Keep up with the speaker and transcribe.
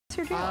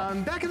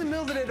Back in the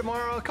middle of the day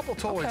tomorrow, a couple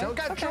toys. I've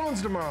got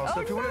drones tomorrow,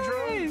 so if you want a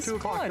drone, 2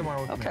 o'clock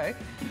tomorrow. Okay.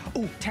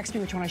 Oh, text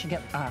me which one I should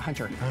get,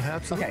 Hunter.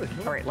 Absolutely.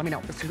 Okay. All right, let me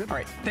know. Let's do that. All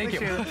right, thank you.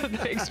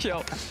 Thanks,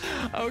 Jill.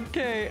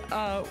 Okay,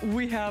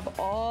 we have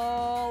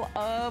all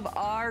of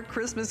our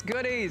Christmas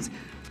goodies.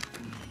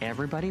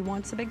 Everybody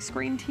wants a big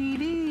screen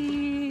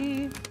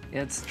TV.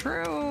 It's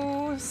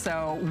true.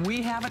 So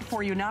we have it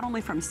for you, not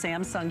only from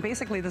Samsung.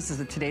 Basically, this is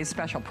today's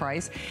special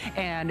price,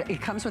 and it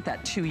comes with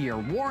that 2-year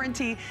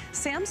warranty.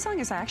 Samsung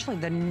is actually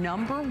the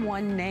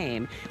 #1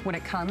 name when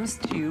it comes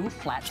to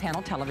flat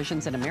panel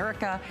televisions in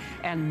America,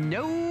 and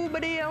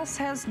nobody else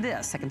has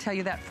this. I can tell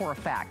you that for a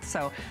fact.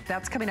 So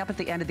that's coming up at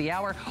the end of the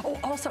hour. Oh,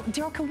 also,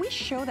 Daryl, can we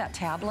show that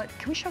tablet?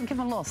 Can we give them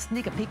a little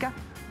sneak-a-peek?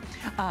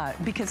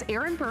 Because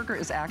Aaron Berger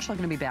is actually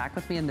going to be back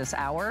with me in this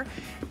hour,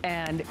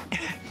 and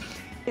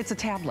it's a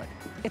tablet,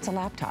 it's a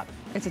laptop,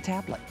 it's a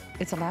tablet,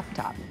 it's a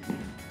laptop.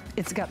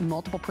 It's got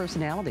multiple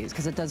personalities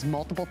because it does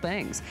multiple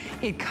things.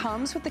 It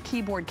comes with the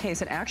keyboard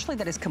case, and actually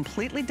that is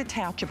completely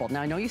detachable.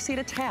 Now I know you see it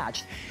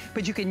attached,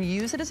 but you can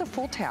use it as a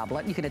full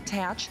tablet. You can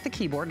attach the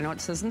keyboard. I know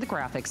it says in the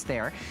graphics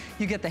there.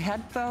 You get the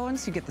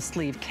headphones, you get the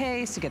sleeve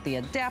case, you get the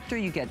adapter,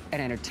 you get an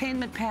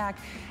entertainment pack,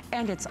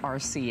 and it's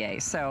RCA.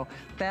 So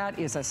that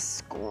is a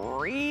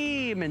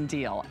screaming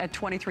deal at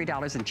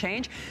 $23 and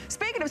change.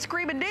 Speaking of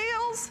screaming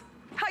deals,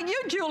 how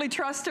you, Julie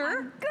Truster?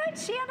 I'm good,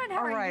 Shannon. How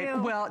are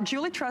you? Well,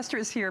 Julie Truster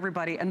is here,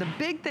 everybody. And the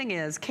big thing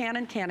is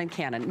Canon, Canon,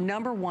 Canon.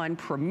 #1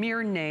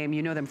 premier name.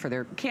 You know them for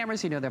their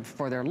cameras. You know them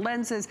for their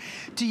lenses.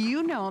 Do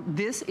you know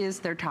this is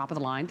their top of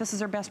the line? This is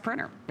their best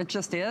printer. It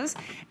just is.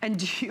 And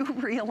do you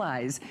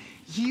realize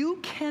you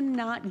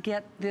cannot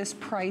get this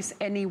price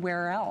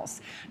anywhere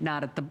else?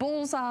 Not at the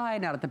Bullseye,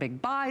 not at the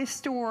big buy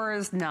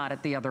stores, not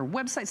at the other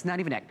websites, not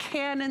even at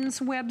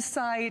Canon's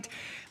website.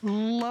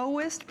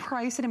 Lowest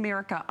price in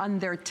America on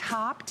their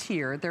top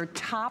tier, their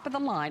top of the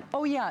line.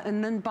 Oh yeah,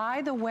 and then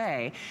by the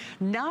way,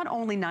 not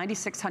only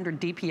 9600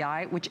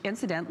 DPI, which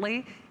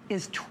incidentally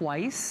is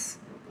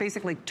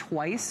basically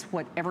twice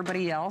what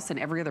everybody else and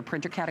every other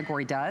printer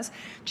category does.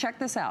 Check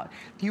this out.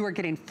 You are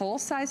getting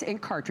full-size ink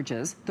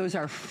cartridges. Those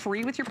are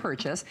free with your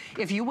purchase.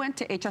 If you went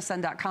to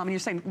hsn.com and you're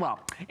saying,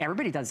 well,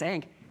 everybody does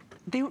ink,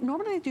 they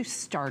normally do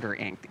starter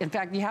ink. In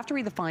fact, you have to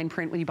read the fine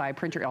print when you buy a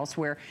printer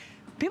elsewhere.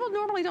 People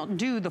normally don't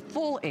do the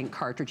full ink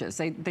cartridges.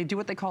 They do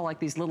what they call like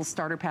these little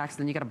starter packs,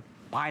 and then you gotta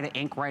buy the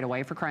ink right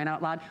away, for crying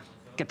out loud.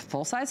 Get the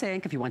full-size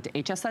ink if you went to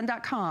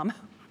hsn.com.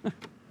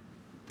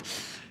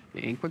 The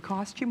ink would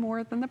cost you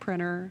more than the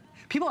printer.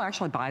 People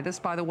actually buy this,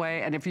 by the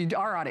way, and if you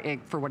are out of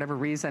ink for whatever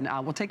reason,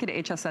 we'll take you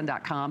to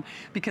hsn.com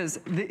because,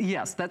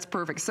 yes, that's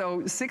perfect.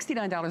 So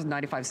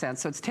 $69.95,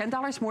 so it's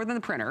 $10 more than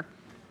the printer.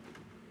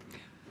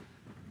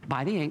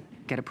 Buy the ink,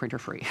 get a printer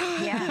free.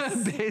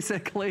 Yes.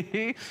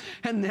 Basically.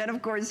 And then,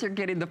 of course, you're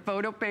getting the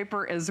photo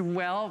paper as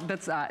well.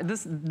 That's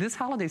this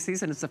holiday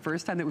season is the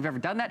first time that we've ever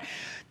done that.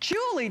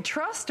 Julie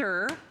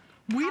Truster,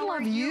 we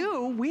love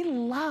you. We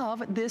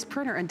love this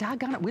printer, and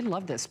doggone it, we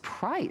love this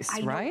price,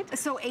 right?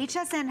 So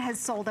HSN has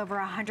sold over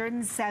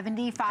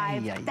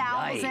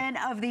 175,000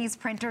 of these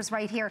printers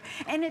right here,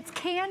 and it's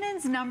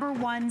Canon's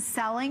 #1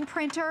 selling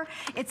printer.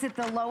 It's at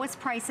the lowest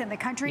price in the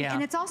country,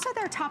 and it's also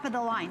their top of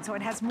the line, so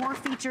it has more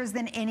features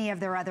than any of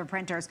their other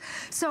printers.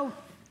 So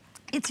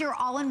it's your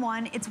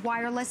all-in-one, it's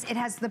wireless, it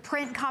has the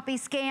print, copy,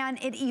 scan,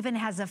 it even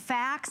has a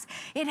fax.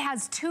 It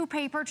has 2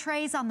 paper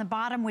trays on the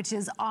bottom, which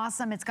is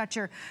awesome. It's got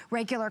your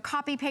regular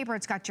copy paper,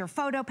 it's got your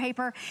photo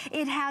paper.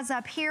 It has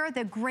up here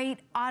the great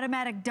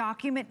automatic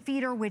document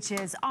feeder, which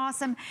is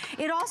awesome.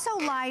 It also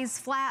lies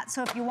flat,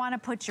 so if you wanna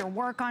put your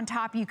work on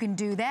top, you can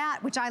do that,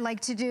 which I like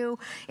to do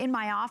in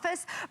my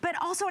office. But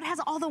also it has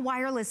all the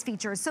wireless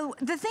features. So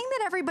the thing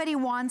that everybody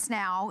wants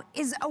now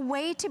is a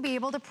way to be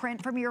able to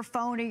print from your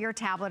phone or your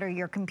tablet or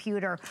your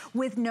computer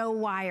with no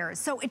wires.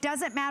 So it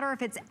doesn't matter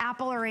if it's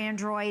Apple or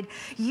Android,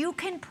 you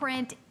can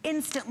print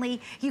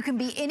instantly. You can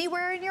be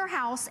anywhere in your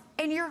house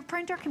and your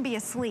printer can be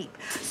asleep.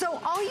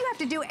 So all you have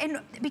to do,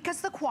 and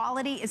because the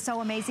quality is so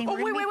amazing. Oh,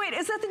 wait,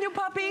 is that the new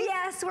puppy?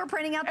 Yes, we're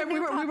printing out the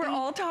new puppy. We were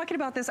all talking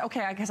about this.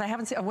 Okay, because I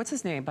haven't seen, what's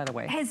his name, by the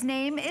way? His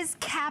name is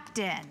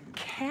Captain.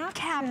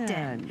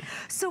 Captain.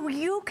 So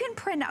you can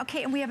print,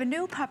 okay, and we have a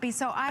new puppy,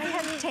 so I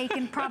have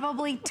taken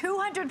probably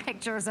 200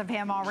 pictures of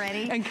him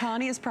already. And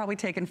Connie has probably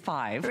taken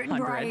 500.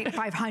 Right,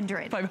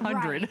 500.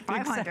 500, right,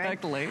 500.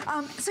 Exactly.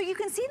 So you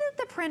can see that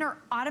the printer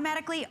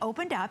automatically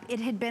opened up. It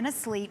had been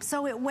asleep,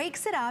 so it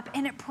wakes it up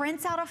and it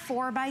prints out a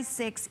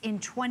 4x6 in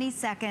 20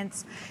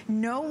 seconds.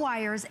 No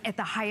wires at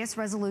the highest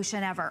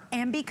resolution ever.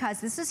 And because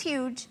this is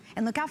huge,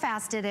 and look how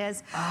fast it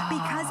is,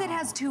 because it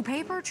has 2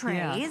 paper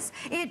trays,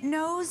 it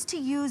knows to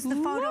use the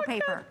photo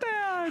paper. At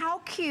that. How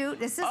cute.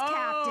 This is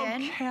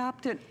Captain.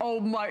 Captain. Oh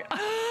my.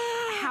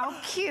 How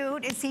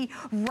cute is he?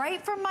 Right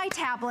from my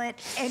tablet,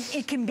 and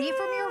it can be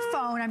from your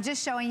phone. I'm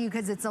just showing you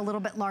because it's a little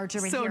bit larger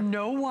right here. So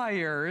no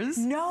wires.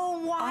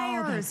 No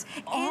wires.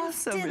 Oh,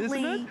 that's awesome, instantly.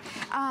 isn't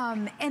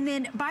it? And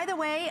then, by the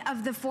way,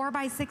 of the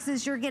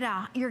 4x6s,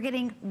 you're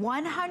getting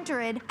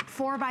 100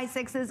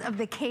 4x6s of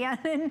the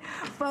Canon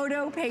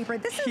photo paper.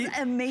 This is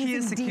amazing. He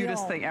is the deal.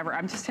 cutest thing ever.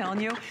 I'm just telling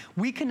you,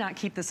 we cannot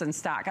keep this in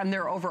stock. And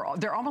they're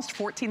almost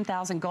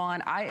 14,000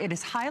 gone. It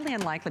is highly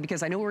unlikely,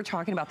 because I know we were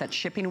talking about that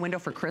shipping window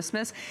for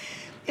Christmas.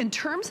 In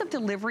terms of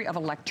delivery of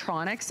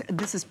electronics,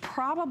 these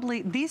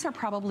are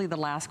probably the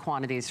last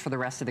quantities for the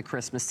rest of the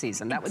Christmas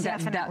season.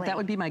 That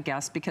would be my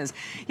guess, because,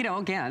 you know,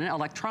 again,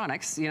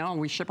 electronics, you know,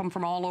 we ship them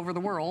from all over the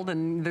world,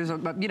 and there's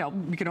you know,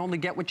 you can only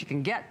get what you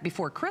can get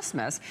before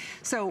Christmas.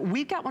 So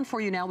we've got one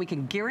for you now. We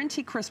can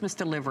guarantee Christmas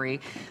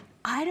delivery.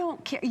 I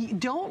don't care.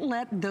 Don't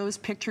let those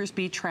pictures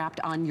be trapped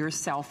on your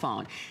cell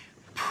phone.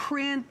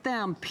 Print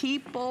them.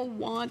 People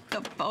want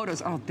the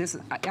photos. Oh,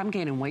 I'm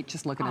gaining weight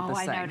just looking at this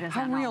thing.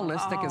 How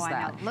realistic is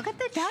that? Look at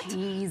the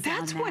cheese.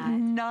 That's what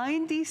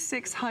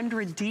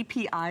 9600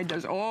 DPI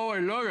does. Oh,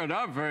 look at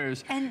that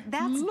face. And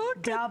that's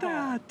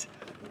double.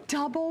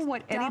 Double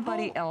what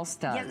anybody else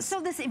does. Yeah,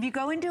 so if you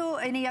go into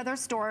any other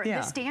store,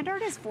 the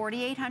standard is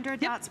 4,800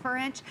 dots per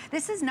inch.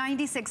 This is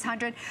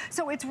 9,600.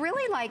 So it's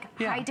really like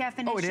high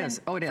definition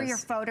for your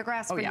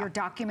photographs, for your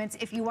documents,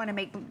 if you want to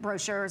make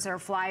brochures or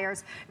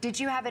flyers. Did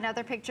you have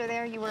another picture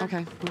there? You were.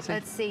 Okay,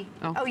 let's see.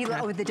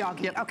 The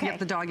doggy. Yep,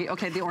 the doggy.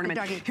 Okay, the ornament.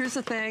 Here's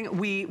the thing.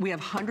 We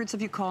have hundreds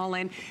of you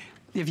calling.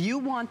 If you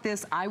want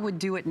this, I would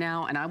do it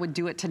now, and I would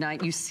do it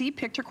tonight. You see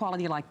picture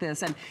quality like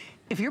this, and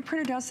if your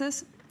printer does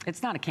this,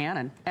 it's not a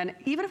Canon. And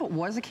even if it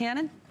was a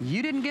Canon,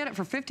 you didn't get it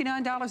for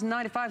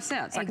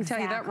 $59.95. I can tell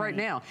you that right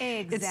now.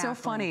 It's so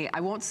funny. I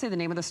won't say the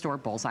name of the store,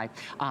 Bullseye.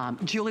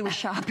 Julie was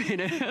shopping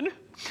in,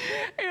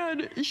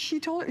 and she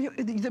told her,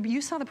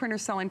 you saw the printer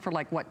selling for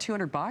like, what,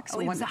 200 bucks? Oh,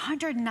 it was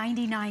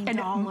 $199.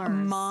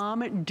 And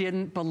Mom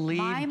didn't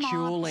believe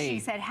Julie. She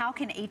said, how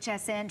can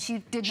HSN? She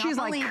did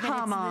not believe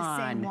that it's the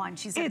same one.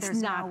 She said,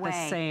 there's no way. It's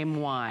not the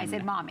same one. I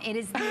said, Mom, it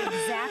is the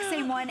exact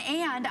same one.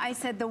 And I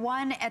said, the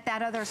one at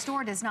that other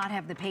store does not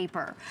have the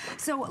paper.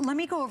 So let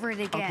me go over it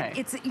again.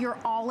 It's your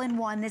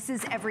all-in-one. This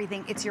is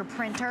everything. It's your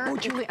printer. Oh,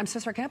 Julie, I'm so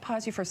sorry. Can I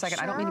pause you for a second?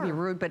 Sure. I don't mean to be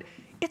rude, but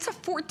it's a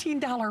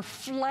 $14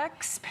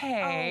 flex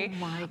pay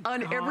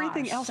on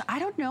everything else. I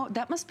don't know.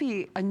 That must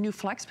be a new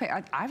flex pay.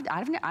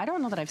 I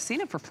don't know that I've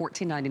seen it for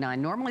 $14.99.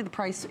 Normally the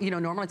price, you know,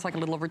 normally it's like a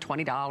little over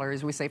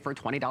 $20. We say for a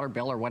 $20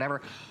 bill or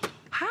whatever.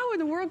 How in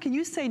the world can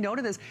you say no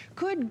to this?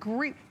 Good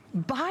grief.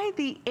 Buy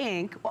the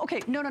ink.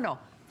 Okay, no.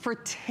 For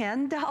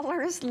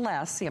 $10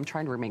 less, see, I'm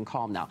trying to remain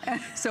calm now.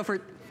 So for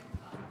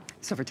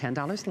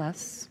 $10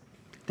 less,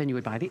 then you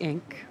would buy the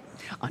ink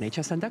on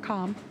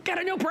hsn.com. Get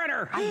a new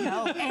printer! I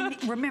know. And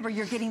remember,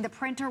 you're getting the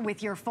printer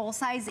with your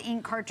full-size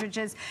ink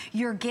cartridges.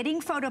 You're getting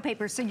photo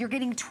paper. So you're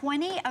getting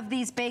 20 of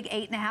these big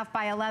 8.5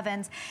 by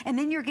 11s. And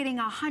then you're getting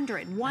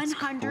 100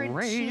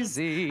 sheets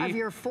of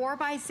your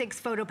 4x6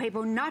 photo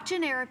paper. Not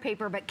generic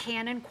paper, but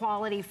Canon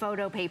quality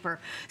photo paper.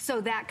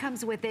 So that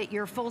comes with it.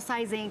 Your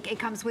full-size ink. It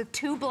comes with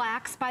 2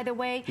 blacks, by the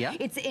way. Yep.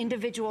 It's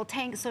individual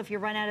tanks. So if you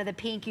run out of the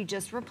pink, you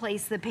just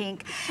replace the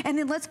pink. And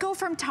then let's go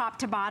from top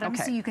to bottom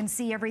so you can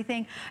see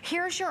everything.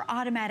 Here's your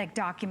automatic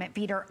document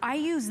feeder. I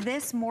use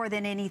this more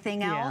than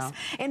anything else.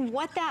 And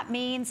what that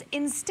means,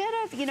 instead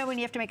of, you know, when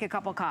you have to make a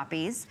couple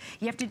copies,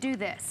 you have to do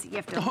this. You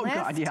have to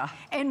lift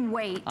and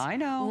wait. I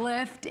know.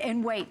 Lift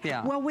and wait.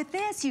 Yeah. Well, with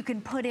this, you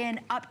can put in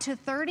up to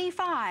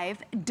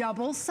 35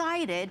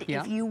 double-sided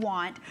if you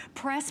want.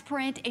 Press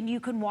print, and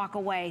you can walk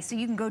away. So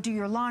you can go do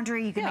your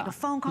laundry. You can make a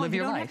phone call.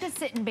 You don't have to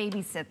sit and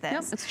babysit this.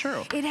 Yep, it's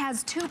true. It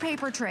has 2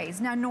 paper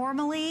trays. Now,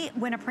 normally,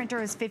 when a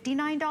printer is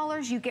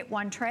 $59, you get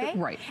 1 tray.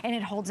 Right. And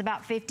it holds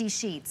about 50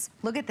 sheets.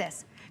 Look at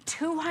this.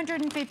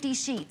 250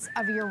 sheets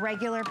of your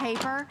regular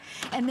paper,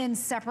 and then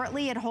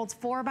separately it holds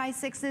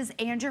 4x6s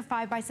and your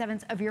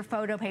 5x7s of your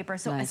photo paper.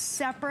 So a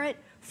separate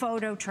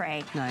photo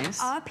tray.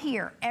 Nice. Up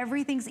here,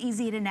 everything's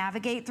easy to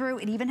navigate through.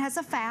 It even has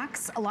a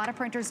fax. A lot of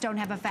printers don't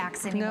have a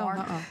fax anymore.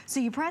 No, So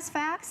you press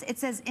fax, it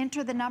says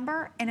enter the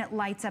number, and it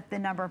lights up the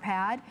number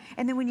pad.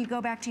 And then when you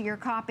go back to your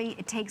copy,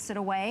 it takes it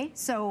away,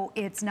 so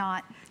it's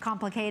not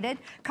complicated.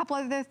 A couple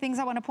other things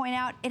I want to point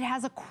out. It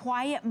has a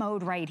quiet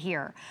mode right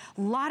here.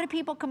 A lot of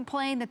people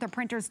complain that their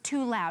printer's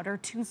too loud or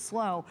too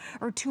slow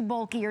or too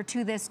bulky or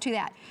too this, too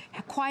that.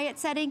 Quiet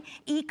setting,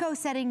 eco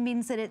setting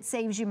means that it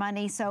saves you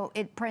money, so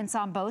it prints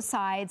on both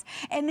sides.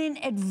 And then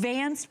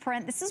advanced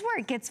print, this is where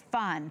it gets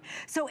fun.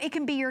 So it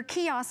can be your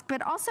kiosk,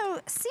 but also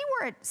see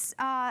where it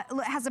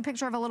has a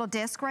picture of a little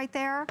disc right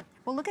there?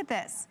 Well, look at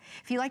this.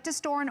 If you like to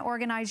store and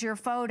organize your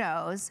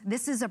photos,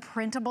 this is a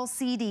printable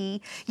CD.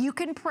 You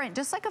can print,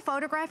 just like a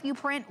photograph, you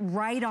print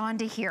right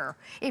onto here.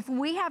 If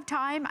we have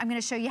time, I'm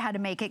gonna show you how to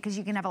make it because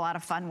you can have a lot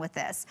of fun with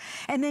this.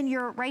 And then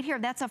you're right here,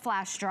 that's a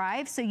flash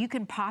drive. So you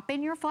can pop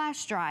in your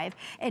flash drive,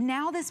 and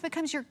now this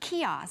becomes your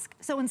kiosk.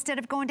 So instead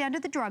of going down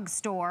to the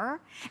drugstore,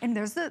 and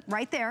there's the,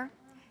 right there,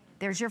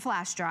 There's your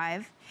flash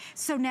drive.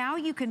 So now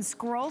you can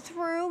scroll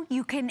through,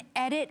 you can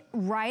edit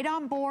right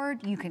on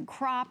board, you can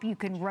crop, you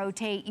can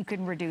rotate, you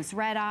can reduce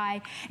red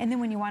eye, and then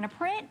when you want to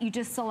print, you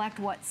just select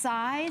what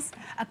size,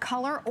 a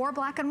color or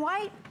black and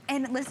white,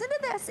 and listen to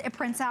this, it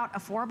prints out a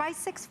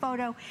 4x6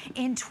 photo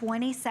in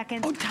 20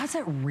 seconds. Oh, does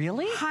it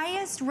really?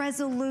 Highest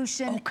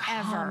resolution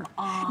ever.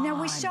 On. Now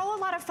we show a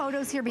lot of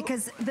photos here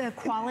because the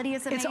quality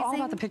is amazing. It's all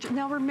about the picture.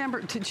 Now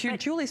remember, to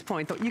Julie's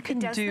point, though, you can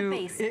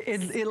do,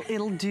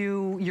 it'll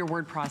do your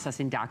word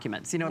processing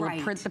documents. You know,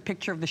 it'll print the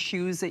picture of the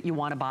shoes that you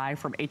want to buy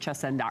from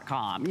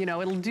hsn.com. You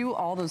know, it'll do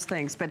all those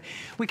things, but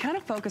we kind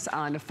of focus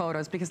on the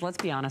photos because let's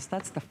be honest,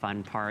 that's the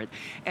fun part.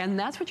 And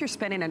that's what you're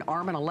spending an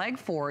arm and a leg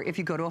for if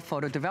you go to a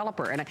photo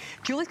developer. And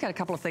Julie's got a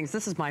couple of things.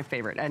 This is my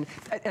favorite. And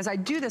as I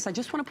do this, I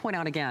just want to point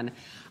out again,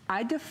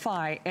 I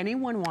defy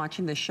anyone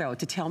watching this show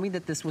to tell me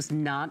that this was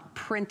not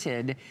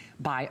printed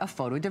by a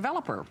photo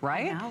developer,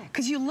 right?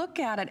 Because you look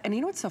at it, and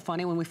you know what's so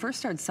funny? When we first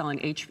started selling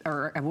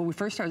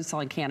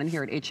Canon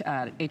here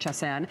at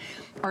HSN,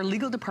 our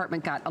legal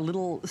department got a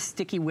little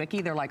sticky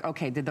wicky. They're like,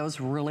 okay, did those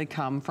really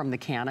come from the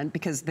Canon?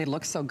 Because they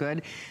look so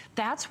good.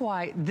 That's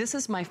why this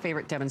is my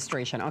favorite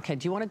demonstration. Okay,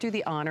 do you want to do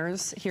the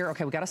honors here?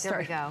 Okay, we got to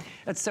start. There we go.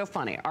 It's so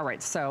funny. All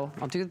right, so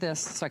I'll do this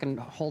so I can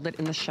hold it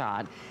in the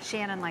shot.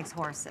 Shannon likes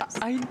horses.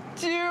 I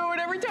do, and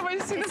every time I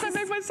see this, I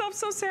make myself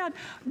so sad.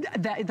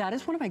 That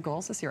is one of my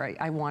goals this year.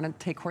 I want to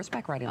take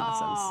horseback riding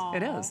lessons.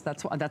 It is.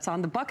 That's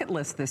on the bucket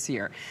list this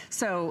year.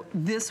 So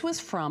this was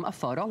from a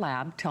photo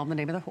lab. Tell them the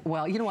name of the,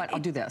 well, you know what? I'll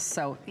do this.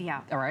 So,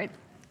 all right.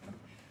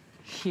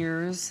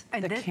 Here's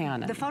the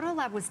Canon. The photo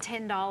lab was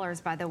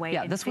 $10, by the way.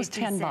 Yeah, this was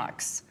 10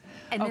 bucks.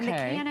 And then the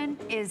Canon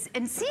is,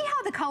 and see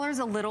how the color's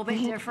a little bit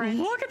different?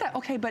 Look at that.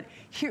 Okay, but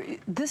here,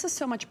 this is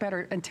so much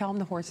better. And tell them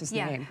the horse's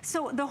name.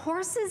 So the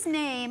horse's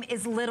name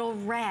is Little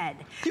Red.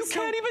 You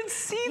can't even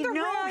see the red.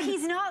 No,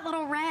 he's not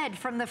Little Red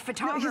from the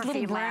photography he's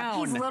Little Brown.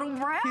 He's Little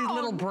Brown. He's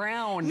Little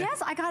Brown.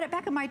 Yes, I got it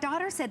back, and my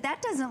daughter said,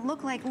 that doesn't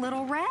look like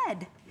Little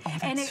Red. Oh,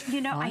 that's and it,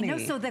 you know, funny. I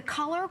know. So the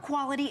color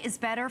quality is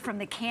better from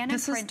the Canon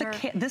printer.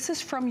 This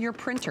is from your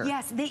printer.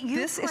 Yes,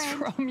 this is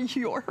from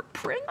your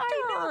printer.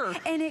 I know.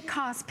 And it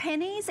costs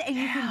pennies, and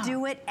you can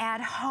do it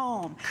at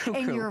home.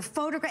 And your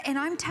photograph. And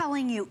I'm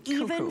telling you,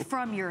 even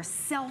from your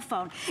cell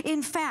phone.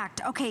 In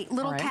fact, okay,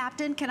 little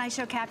Captain. Can I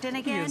show Captain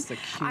again? He is the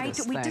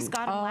cutest we just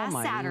got him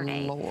last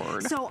Saturday.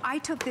 Lord. So I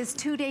took this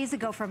 2 days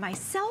ago from my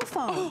cell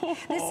phone.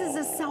 This is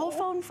a cell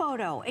phone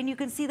photo, and you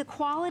can see the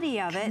quality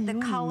of it, the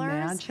colors.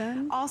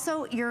 Imagine?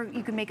 Also,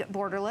 you can make it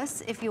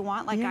borderless if you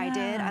want, like I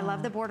did. I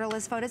love the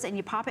borderless photos, and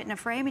you pop it in a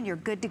frame and you're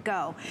good to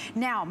go.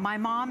 Now, my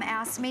mom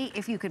asked me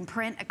if you can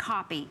print a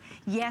copy.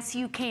 Yes,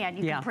 you can.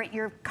 You can print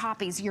your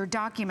copies, your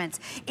documents,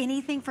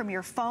 anything from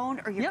your phone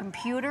or your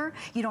computer.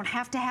 You don't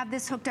have to have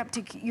this hooked up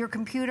to your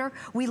computer.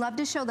 We love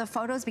to show the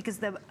photos because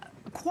the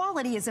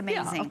quality is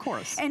amazing. Yeah, of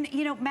course. And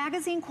you know,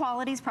 magazine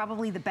quality is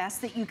probably the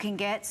best that you can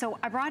get. So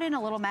I brought in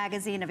a little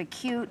magazine of a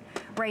cute,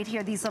 right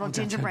here, these little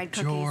gingerbread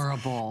cookies.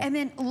 Adorable. And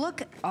then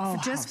look,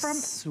 just from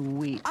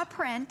sweet. a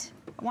print,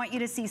 I want you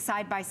to see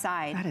side by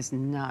side. That is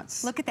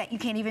nuts. Look at that, you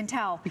can't even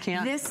tell. You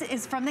can't? This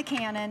is from the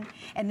Canon,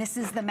 and this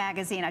is the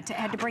magazine. I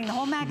had to bring the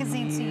whole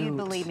magazine so you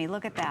believe me.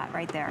 Look at that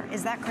right there.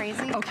 Is that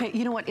crazy? Okay,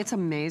 you know what, it's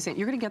amazing.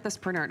 You're gonna get this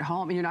printer at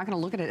home, and you're not gonna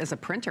look at it as a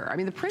printer. I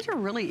mean, the printer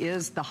really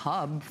is the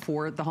hub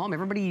for the home.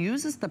 Everybody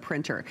uses the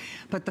printer,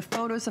 but the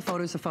photos, the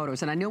photos, the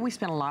photos. And I know we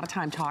spent a lot of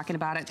time talking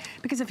about it,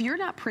 because if you're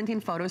not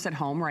printing photos at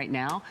home right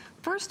now,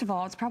 first of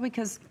all, it's probably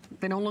because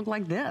they don't look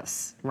like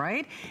this,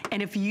 right?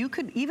 And if you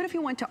could, even if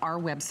you went to our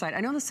website, I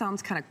know this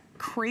sounds kind of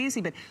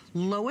crazy, but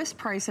lowest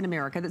price in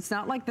America. That's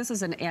not like this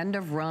is an end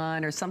of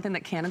run or something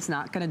that Canon's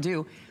not gonna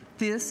do.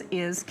 This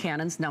is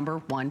Canon's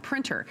 #1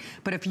 printer.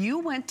 But if you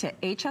went to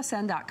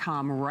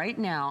hsn.com right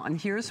now, and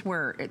here's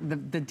where the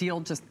deal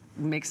just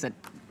makes it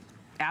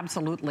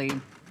absolutely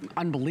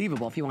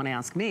unbelievable, if you want to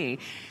ask me.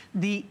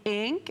 The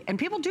ink, and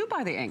people do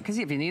buy the ink, because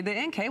if you need the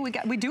ink, hey, we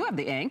do have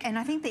the ink. And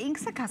I think the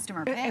ink's a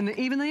customer pick. And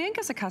even the ink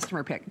is a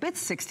customer pick. But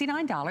it's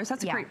 $69,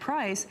 that's a great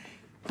price.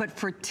 But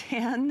for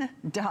 $10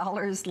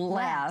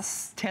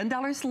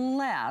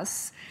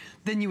 less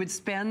than you would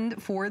spend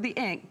for the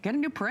ink, get a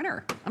new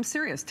printer. I'm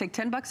serious. Take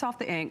 10 bucks off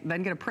the ink,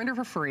 then get a printer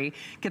for free,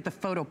 get the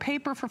photo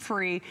paper for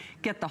free,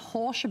 get the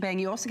whole shebang.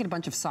 You also get a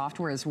bunch of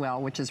software as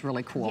well, which is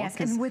really cool. Yes,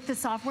 and with the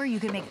software, you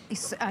can make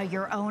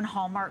your own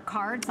Hallmark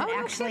cards that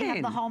actually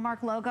have the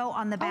Hallmark logo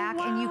on the back,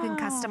 and you can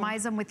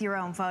customize them with your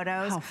own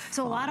photos.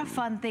 So a lot of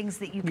fun things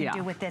that you can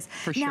do with this.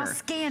 For sure. Now,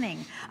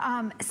 scanning.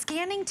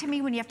 Scanning, to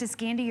me, when you have to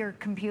scan to your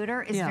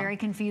computer, is very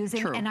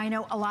confusing. And I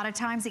know a lot of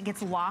times it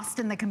gets lost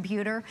in the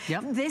computer.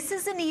 This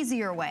is an easier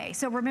way.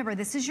 So remember,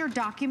 this is your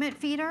document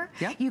feeder.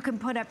 You can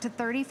put up to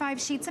 35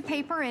 sheets of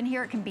paper in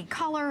here. It can be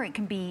color, it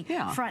can be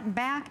front and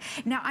back.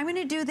 Now, I'm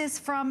gonna do this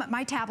from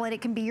my tablet.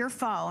 It can be your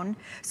phone.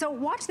 So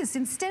watch this.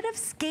 Instead of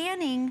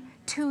scanning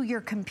to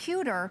your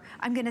computer,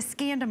 I'm gonna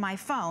scan to my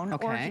phone,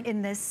 or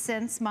in this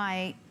sense,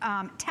 my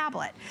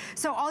tablet.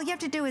 So all you have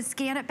to do is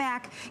scan it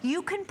back.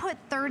 You can put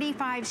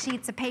 35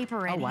 sheets of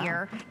paper in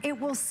here. It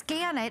will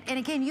scan it, and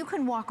again, you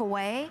can walk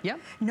away. Yep.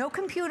 No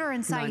computer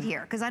inside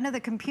here, because I know the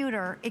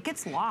computer, it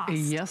gets lost.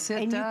 Yes,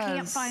 it and does. And you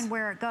can't find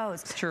where it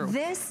goes. It's true.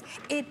 This,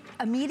 it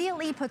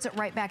immediately puts it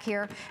right back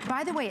here.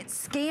 By the way, it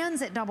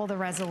scans at double the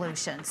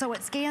resolution. So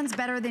it scans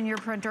better than your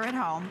printer at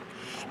home.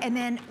 And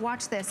then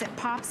watch this, it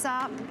pops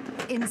up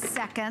in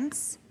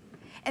seconds.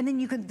 And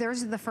then you can,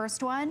 there's the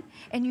first one,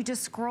 and you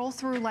just scroll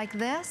through like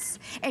this,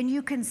 and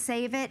you can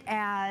save it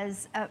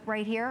as,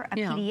 right here, a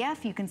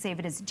PDF, you can save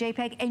it as a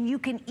JPEG, and you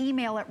can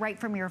email it right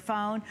from your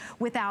phone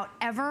without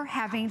ever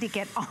having to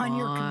get on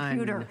your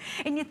computer.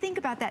 And you think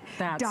about that,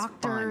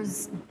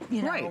 doctors,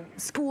 you know,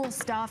 school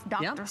stuff,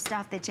 doctor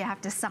stuff that you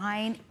have to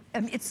sign.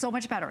 It's so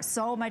much better,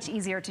 so much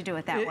easier to do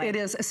it that way. It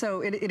is,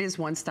 so it is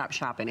one-stop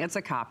shopping. It's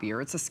a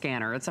copier, it's a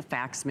scanner, it's a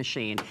fax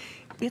machine.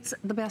 It's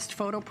the best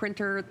photo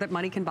printer that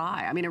money can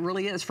buy. I mean, it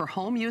really is for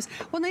home use.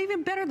 Well, not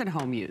even better than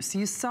home use.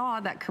 You saw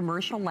that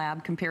commercial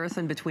lab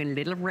comparison between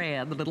Little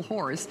Red, the little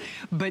horse,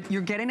 but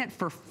you're getting it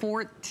for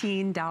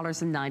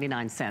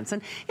 $14.99.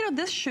 And, you know,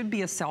 this should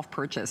be a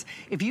self-purchase.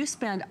 If you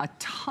spend a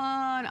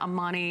ton of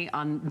money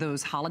on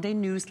those holiday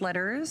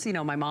newsletters, you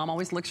know, my mom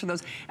always looks for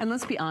those. And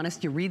let's be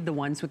honest, you read the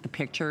ones with the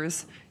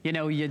pictures. You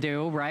know, you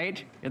do,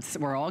 right?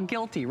 We're all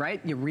guilty, right?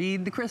 You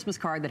read the Christmas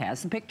card that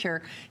has the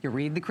picture. You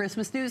read the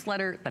Christmas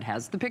newsletter that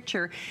has the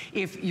picture.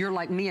 If you're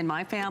like me and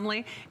my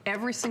family,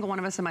 every single one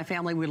of us in my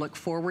family, we look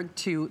forward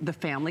to the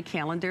family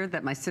calendar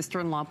that my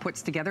sister-in-law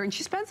puts together, and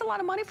she spends a lot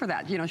of money for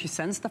that. You know, she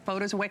sends the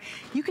photos away.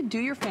 You can do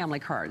your family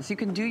cards. You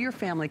can do your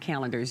family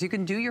calendars. You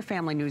can do your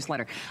family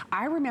newsletter.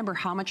 I remember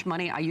how much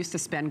money I used to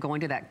spend going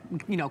to that,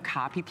 you know,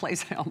 copy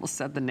place. I almost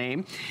said the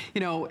name,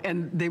 you know,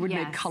 and they would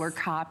make color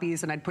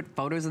copies, and I'd put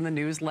photos in the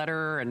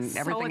newsletter and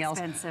everything else.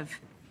 So expensive.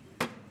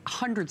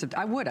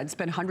 I'd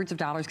spend hundreds of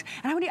dollars.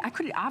 And I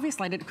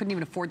couldn't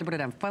even afford to put it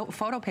on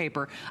photo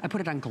paper. I put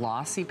it on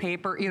glossy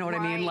paper, you know what I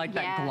mean? Like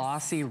that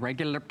glossy,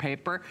 regular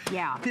paper.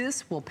 Yeah.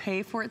 This will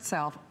pay for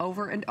itself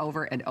over and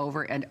over and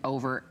over and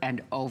over and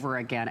over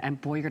again.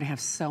 And boy, you're gonna have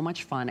so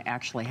much fun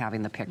actually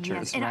having the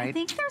pictures, and right? I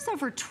think there's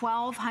over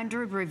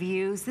 1,200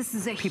 reviews. This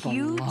is a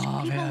huge,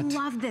 people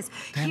love this.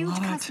 Huge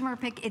customer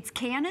pick. It's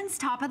Canon's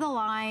top of the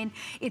line.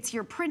 It's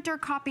your printer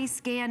copy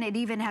scan. It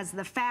even has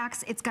the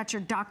fax. It's got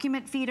your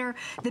document feeder.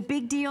 The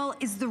big deal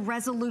is the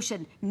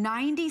resolution,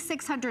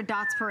 9,600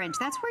 dots per inch.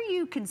 That's where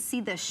you can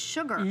see the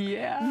sugar right on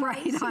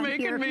here. It's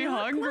making me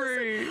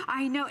hungry.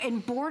 I know,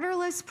 and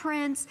borderless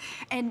prints,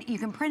 and you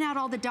can print out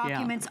all the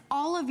documents,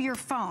 all of your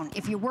phone.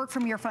 If you work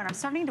from your phone, I'm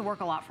starting to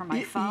work a lot from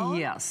my phone.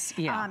 Yes,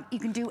 you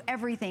can do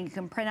everything. You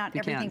can print out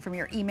everything from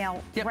your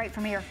email right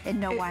from here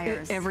and no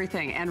wires.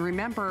 Everything, and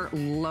remember,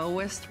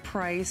 lowest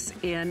price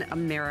in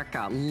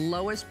America.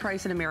 Lowest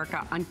price in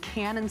America on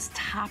Canon's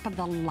top of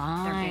the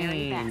line. They're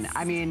very best.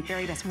 I mean,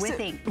 very best. With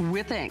ink.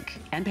 With ink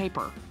and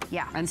paper.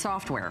 Yeah. And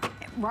software.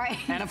 Right.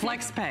 And a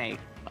flex pay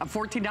of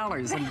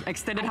 $14 and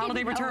extended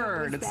holiday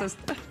return. It's just...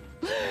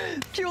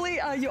 Julie,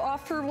 you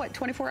offer, what,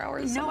 24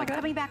 hours? No, I'm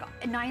coming back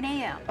at 9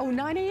 a.m. Oh,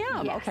 9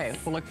 a.m. Yes. Okay,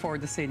 we'll look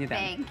forward to seeing you then.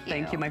 Thank you.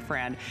 Thank you, my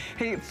friend.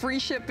 Hey, free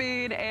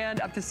shipping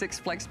and up to 6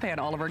 flex pay on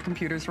all of our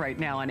computers right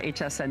now on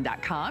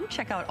hsn.com.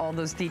 Check out all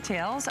those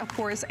details, of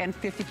course, and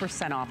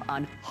 50% off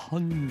on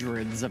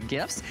hundreds of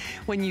gifts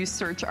when you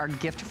search our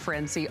gift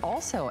frenzy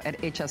also at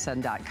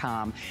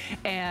hsn.com.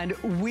 And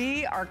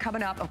we are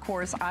coming up, of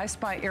course, I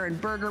Spy Aaron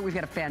Berger. We've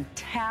got a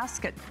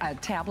fantastic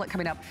tablet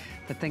coming up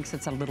that thinks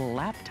it's a little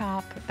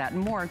laptop. That and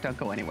more. Don't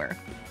go anywhere.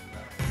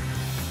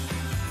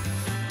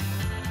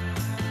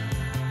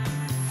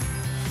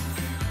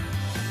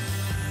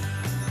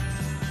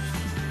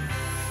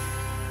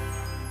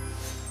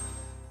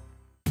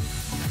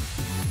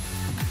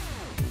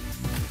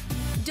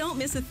 Don't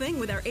miss a thing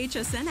with our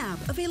HSN app,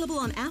 available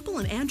on Apple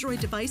and Android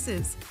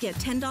devices. Get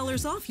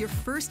 $10 off your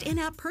first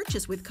in-app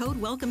purchase with code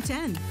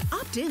WELCOME10.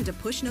 Opt in to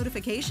push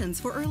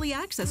notifications for early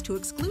access to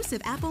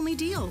exclusive app-only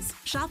deals.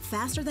 Shop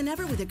faster than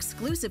ever with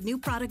exclusive new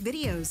product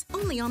videos,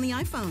 only on the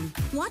iPhone.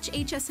 Watch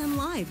HSN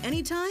Live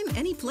anytime,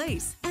 any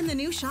place. And the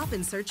new shop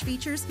and search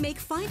features make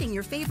finding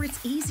your favorites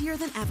easier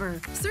than ever.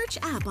 Search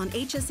app on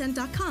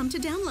hsn.com to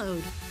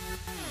download.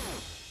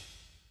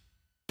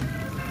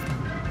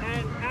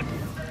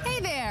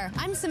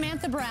 I'm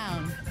Samantha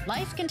Brown.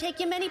 Life can take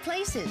you many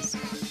places.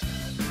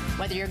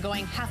 Whether you're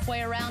going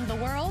halfway around the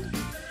world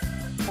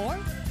or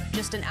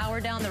just an hour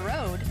down the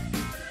road,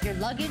 your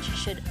luggage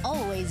should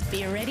always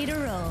be ready to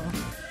roll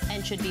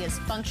and should be as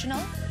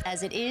functional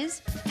as it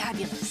is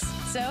fabulous.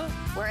 So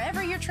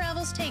wherever your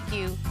travels take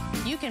you,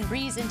 you can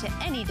breeze into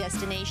any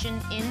destination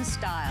in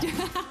style.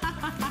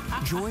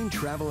 Join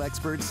travel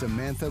expert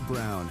Samantha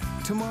Brown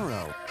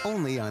tomorrow,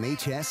 only on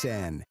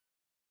HSN.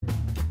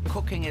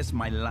 Cooking is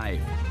my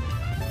life.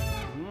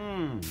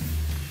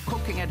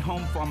 Cooking at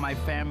home for my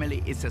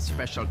family is a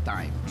special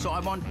time. So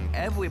I want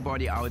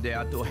everybody out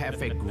there to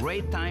have a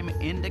great time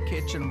in the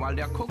kitchen while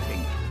they're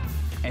cooking.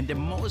 And the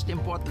most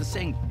important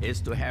thing is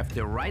to have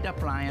the right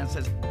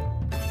appliances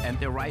and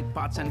the right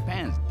pots and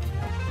pans.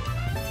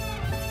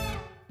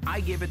 I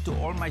give it to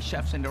all my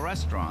chefs in the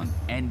restaurant,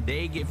 and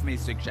they give me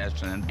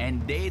suggestions,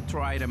 and they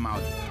try them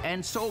out.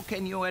 And so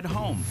can you at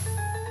home.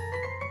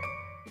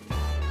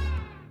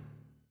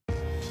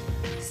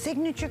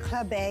 Signature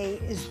Club A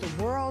is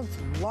the world's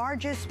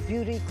largest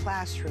beauty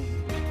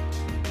classroom.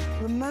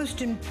 The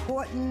most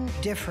important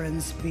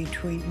difference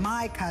between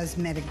my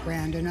cosmetic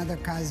brand and other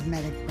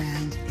cosmetic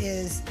brands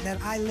is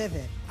that I live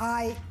it.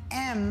 I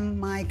am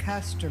my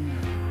customer.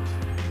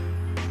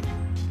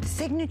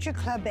 Signature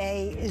Club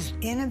A is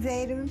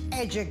innovative,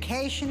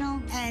 educational,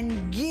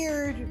 and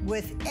geared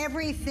with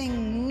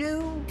everything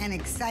new and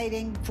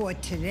exciting for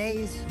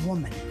today's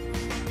woman.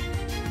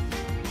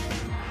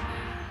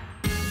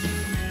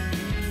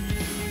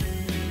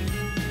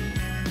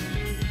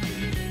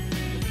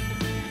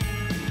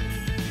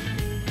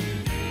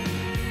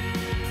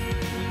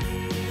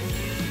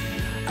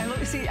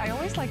 See, I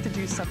always like to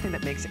do something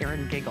that makes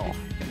Erin giggle,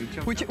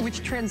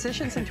 which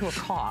transitions into a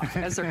cough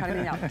as they're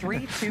cutting out.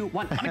 3, 2,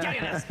 1. Let me tell you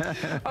this.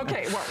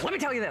 Okay, well, let me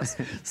tell you this.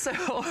 So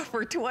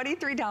for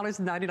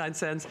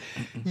 $23.99,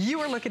 you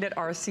are looking at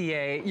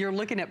RCA. You're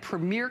looking at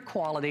premier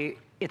quality.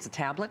 It's a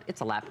tablet,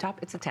 it's a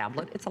laptop, it's a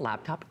tablet, it's a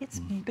laptop, it's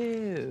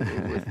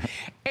both.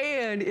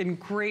 And in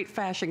great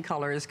fashion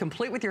colors,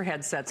 complete with your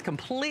headsets,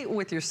 complete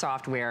with your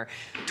software,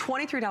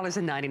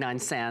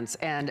 $23.99.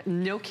 And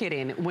no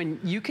kidding, when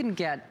you can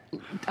get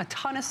a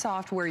ton of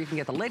software, you can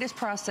get the latest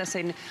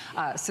processing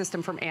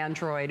system from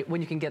Android,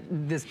 when you can get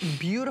this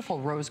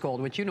beautiful rose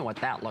gold, which you know what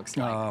that looks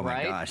like, right? Oh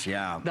my gosh,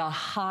 yeah. The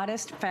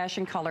hottest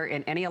fashion color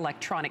in any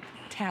electronic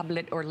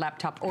tablet or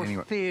laptop or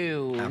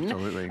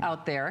phone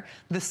out there.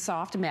 The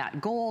soft matte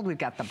gold, we've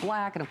got the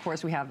black, and of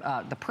course we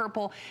have the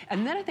purple.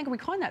 And then I think, are we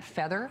calling that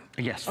feather?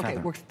 Yes, okay,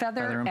 feather. We're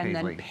feather and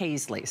then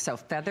paisley. So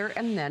feather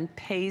and then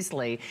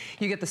paisley.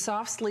 You get the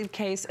soft sleeve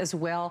case as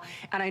well.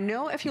 And I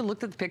know if you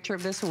looked at the picture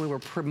of this when we were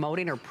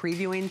promoting or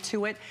previewing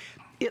to it,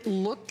 it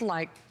looked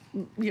like,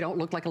 you know,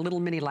 looked like a little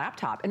mini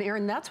laptop. And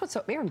Erin, that's what's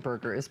so, Erin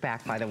Berger is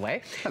back, by the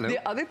way. Hello.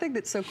 The other thing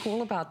that's so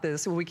cool about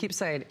this, we keep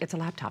saying, it's a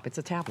laptop, it's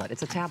a tablet,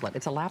 it's a tablet,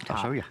 it's a laptop.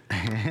 I'll show you.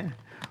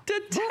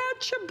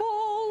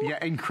 Detachable.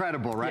 Yeah,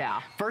 incredible, right?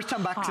 Yeah. First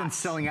time back since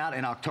selling out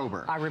in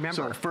October. I remember.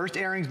 So first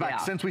airings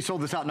back since we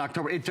sold this out in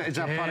October. It's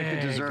a product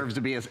that deserves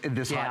to be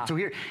this hot. So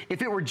here,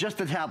 if it were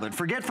just a tablet,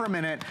 forget for a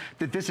minute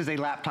that this is a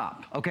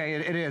laptop, okay?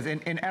 It is,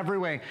 in every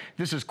way.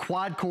 This is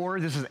quad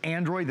core, this is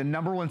Android, the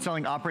 #1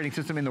 selling operating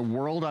system in the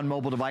world on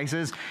mobile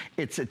devices.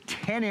 It's a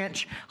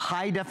 10-inch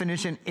high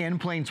definition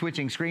in-plane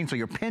switching screen, so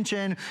you're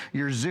pinching,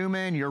 you're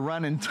zooming, you're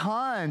running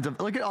tons of,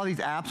 look at all these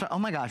apps. Oh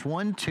my gosh,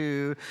 1,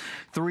 2,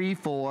 3,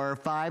 4,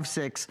 5,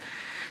 6,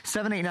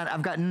 7, 8, 9.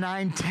 I've got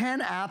 9, 10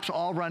 apps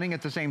all running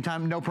at the same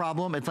time. No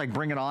problem. It's like,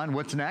 bring it on.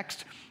 What's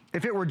next?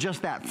 If it were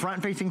just that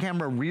front-facing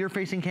camera,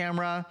 rear-facing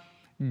camera,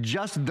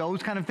 just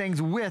those kind of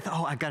things with,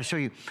 oh, I gotta show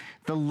you,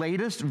 the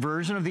latest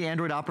version of the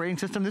Android operating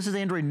system. This is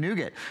Android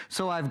Nougat.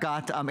 So I've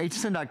got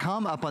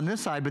hsn.com up on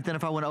this side, but then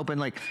if I wanna open,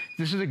 like,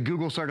 this is a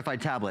Google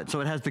certified tablet, so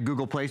it has the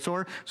Google Play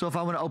Store. So if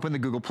I wanna open the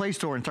Google Play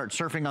Store and start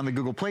surfing on the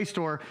Google Play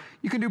Store,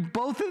 you can do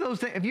both of those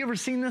things. Have you ever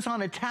seen this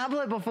on a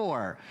tablet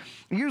before?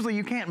 Usually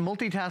you can't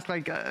multitask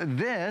like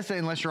this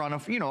unless you're on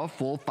a, you know, a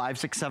full $500,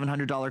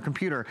 $600, $700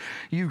 computer.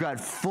 You've got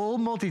full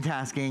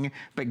multitasking,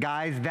 but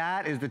guys,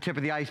 that is the tip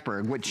of the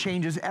iceberg. What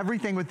changes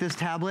everything with this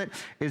tablet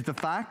is the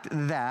fact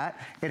that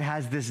it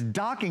has this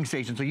docking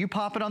station. So you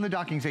pop it on the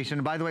docking station,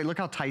 and by the way, look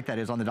how tight that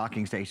is on the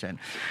docking station.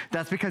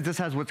 That's because this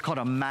has what's called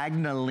a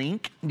Magna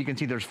Link. You can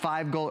see there's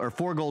 4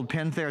 gold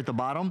pins there at the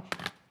bottom.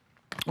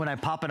 When I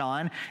pop it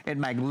on, it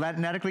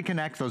magnetically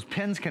connects, those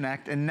pins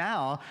connect, and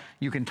now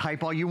you can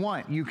type all you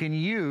want. You can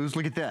use,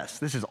 look at this,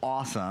 this is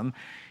awesome.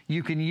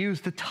 You can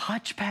use the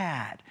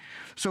touchpad.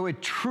 So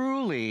it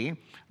truly,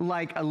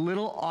 like a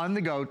little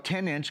on-the-go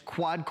 10-inch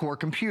quad-core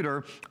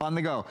computer on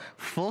the go.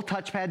 Full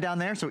touchpad down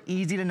there, so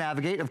easy to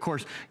navigate. Of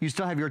course, you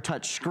still have your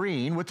touch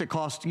screen. What's it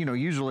cost, you know,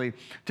 usually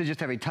to just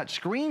have a touch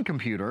screen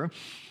computer?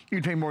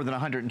 You'd pay more than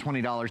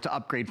 $120 to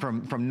upgrade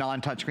from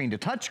non-touchscreen to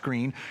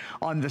touchscreen.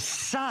 On the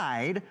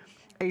side,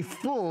 a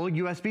full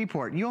USB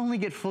port. You only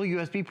get full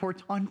USB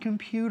ports on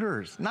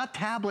computers, not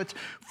tablets.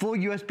 Full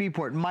USB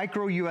port,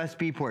 micro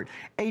USB port,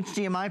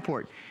 HDMI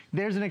port.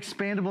 There's an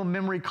expandable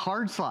memory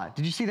card slot.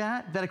 Did you see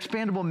that? That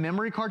expandable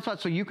memory card slot,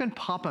 so you can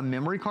pop a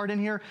memory card in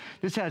here.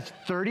 This has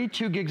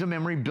 32 gigs of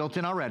memory built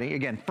in already.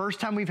 Again,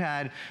 first time we've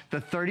had the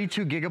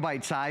 32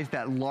 gigabyte size,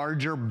 that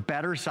larger,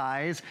 better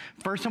size.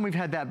 First time we've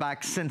had that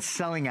back since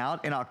selling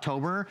out in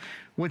October.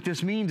 What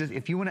this means is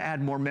if you want to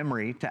add more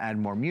memory, to add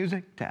more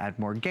music, to add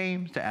more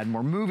games, to add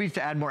more movies,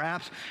 to add more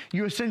apps,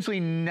 you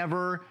essentially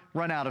never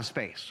run out of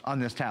space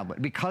on this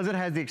tablet. Because it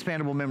has the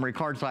expandable memory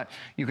card slot,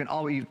 you can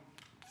always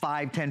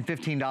 $5, $10,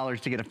 $15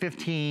 to get a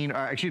 15,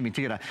 or excuse me,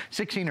 to get a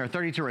 16 or a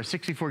 32 or a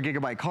 64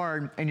 gigabyte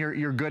card, and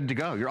you're good to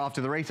go. You're off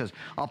to the races.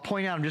 I'll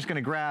point out, I'm just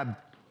gonna grab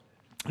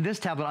this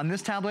tablet. On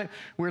this tablet,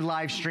 we're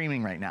live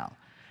streaming right now.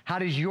 How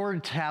does your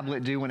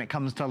tablet do when it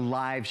comes to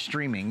live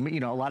streaming? You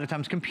know, a lot of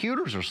times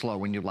computers are slow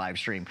when you live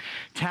stream.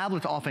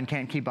 Tablets often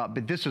can't keep up,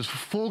 but this is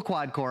full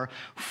quad core,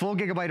 full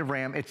gigabyte of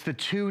RAM. It's the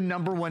two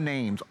 #1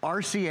 names.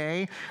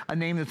 RCA, a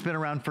name that's been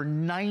around for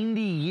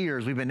 90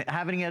 years. We've been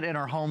having it in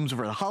our homes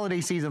for the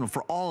holiday season,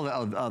 for all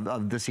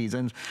of the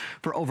seasons,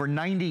 for over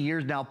 90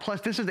 years now.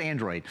 Plus, this is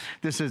Android.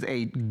 This is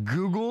a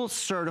Google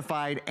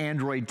certified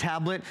Android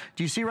tablet.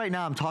 Do you see right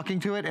now I'm talking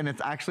to it and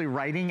it's actually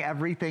writing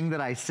everything that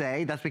I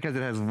say? That's because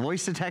it has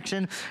voice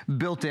detection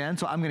built in.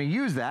 So I'm gonna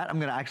use that. I'm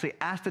gonna actually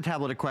ask the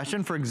tablet a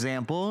question. For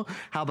example,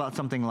 how about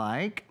something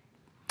like,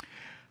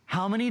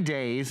 how many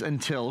days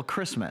until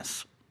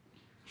Christmas?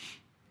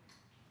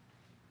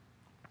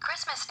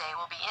 Christmas Day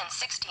will be in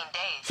 16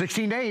 days.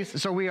 16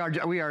 days. So we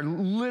are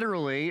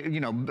literally,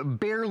 you know,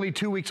 barely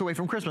 2 weeks away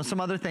from Christmas.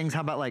 Some other things,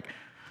 how about like,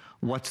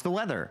 what's the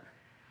weather?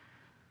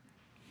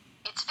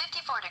 It's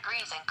 54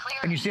 degrees and clear.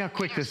 And you see how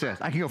quick this is.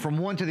 I can go from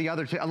one to the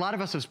other. A lot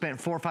of us have spent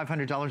 $400 or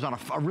 $500 on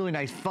a really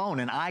nice phone,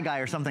 an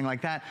iGuy or something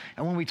like that.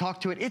 And when we talk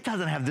to it, it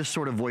doesn't have this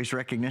sort of voice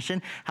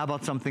recognition. How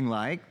about something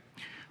like,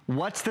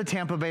 what's the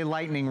Tampa Bay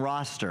Lightning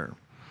roster?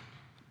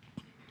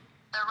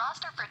 The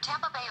roster for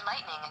Tampa Bay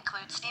Lightning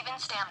includes Steven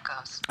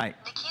Stamkos, Right.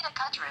 Nikita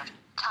Kucherov,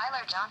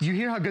 Tyler Johnson. You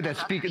hear how good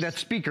that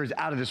speaker's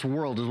out of this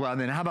world as well.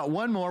 And then how about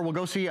one more? We'll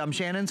go see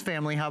Shannon's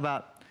family. How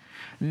about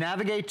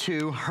navigate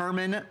to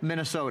Herman,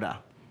 Minnesota?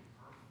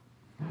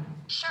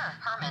 Sure,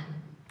 Herman.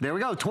 There we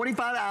go,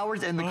 25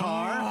 hours in the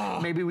car.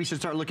 Maybe we should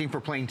start looking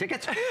for plane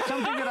tickets.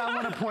 Something that I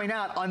want to point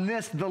out on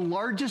this, the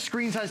largest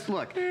screen size,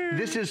 look,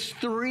 this is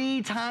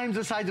 3 times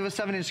the size of a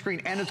 7-inch screen,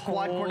 and it's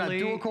quad core, not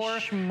dual core.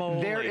 Schmoly.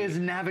 There is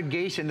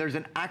navigation. There's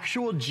an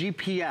actual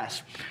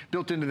GPS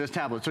built into this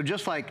tablet. So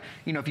just like,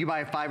 you know, if you buy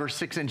a 5 or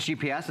 6-inch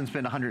GPS and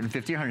spend $150,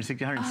 $160,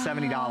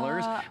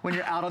 $170 when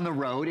you're out on the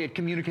road, it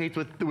communicates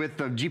with the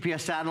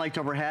GPS satellites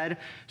overhead.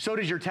 So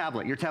does your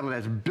tablet. Your tablet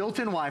has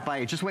built-in Wi-Fi.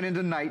 It just went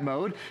into night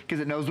mode because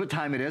it knows what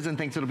time it is and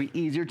thinks it'll be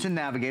easier to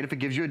navigate if it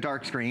gives you a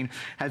dark screen.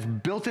 Has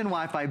built-in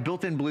Wi-Fi,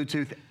 built-in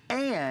Bluetooth,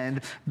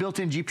 and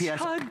built-in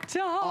GPS,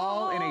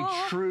 all in a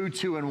true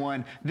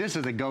 2-in-1. This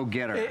is a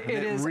go-getter.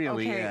 It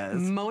really is.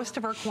 Most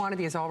of our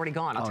quantity is already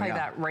gone. I'll tell you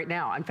that right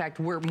now. In fact,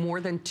 we're more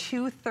than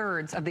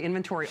 2/3 of the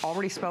inventory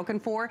already spoken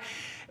for.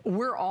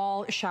 We're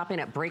all shopping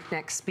at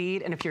breakneck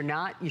speed, and if you're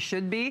not, you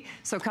should be.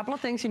 So a couple of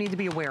things you need to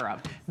be aware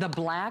of. The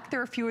black,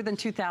 there are fewer than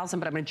 2,000,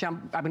 but I'm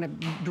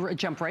gonna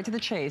jump right to the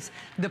chase.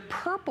 The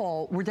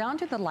purple, we're down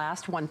to the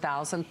last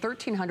 1,000,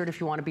 1,300 if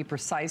you want to be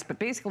precise, but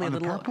basically on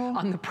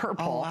the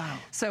purple. Oh, wow.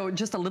 So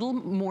just a little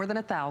more than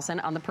 1,000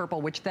 on the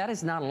purple, which that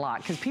is not a lot,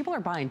 because people are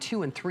buying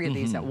 2 and 3 of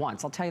these at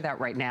once. I'll tell you that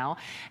right now.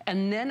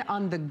 And then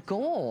on the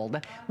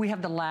gold, we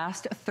have the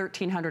last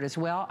 1,300 as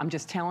well. I'm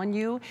just telling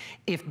you,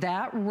 if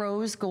that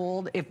rose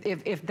gold,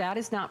 if that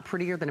is not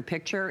prettier than a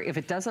picture, if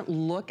it doesn't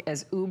look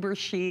as uber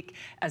chic,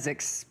 as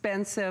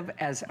expensive,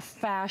 as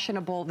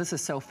fashionable, this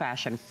is so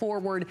fashion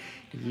forward.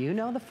 You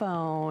know the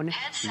phone,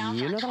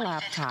 you know the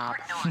laptop,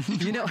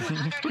 you know.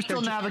 We're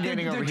still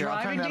navigating over here. They're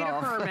driving me to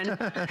Herman.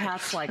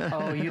 Pat's like,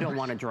 oh, you don't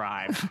want to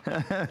drive.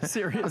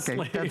 Seriously.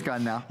 Okay, that's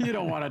gone now. You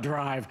don't want to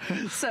drive.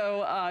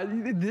 So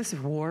this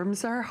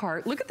warms our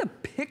heart. Look at the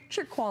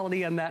picture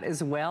quality on that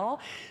as well.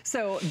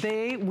 So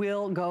they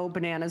will go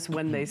bananas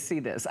when they see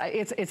this.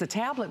 It's a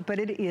tablet, but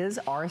it is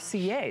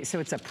RCA. So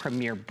it's a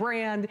premier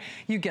brand.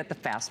 You get the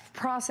fast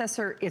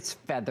processor. It's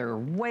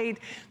featherweight.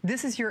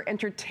 This is your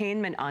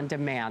entertainment on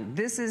demand.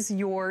 This is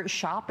your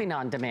shopping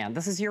on demand.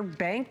 This is your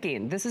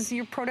banking. This is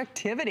your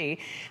productivity.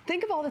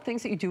 Think of all the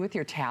things that you do with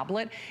your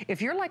tablet.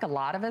 If you're like a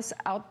lot of us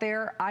out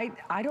there, I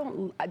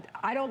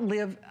don't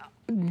live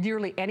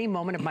nearly any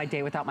moment of my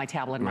day without my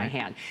tablet in my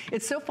hand.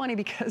 It's so funny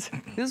because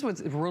this is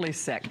what's really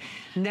sick.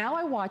 Now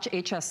I watch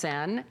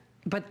HSN,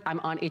 but I'm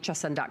on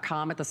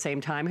hsn.com at the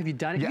same time. Have you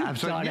done it? Yeah,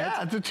 You've done it.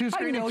 It's a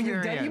two-screen experience.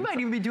 You've done it. You might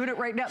even be doing it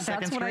right now.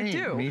 That's what I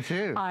do. Me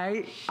too.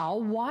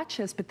 I'll watch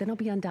this, but then I'll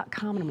be on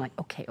 .com, and I'm like,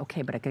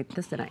 okay, but I get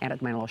this, and I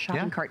added my little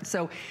shopping cart.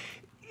 So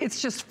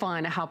it's just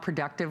fun how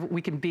productive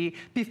we can be.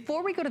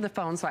 Before we go to the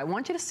phone, so I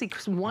want you to see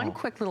one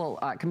quick little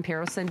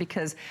comparison,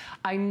 because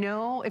I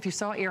know if you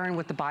saw Aaron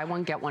with the buy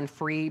one, get one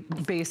free,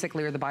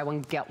 basically, or the buy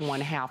one, get one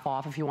half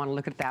off, if you want to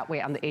look at it that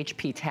way, on the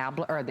HP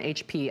tablet, or the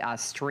HP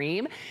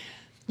Stream,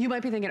 you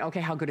might be thinking,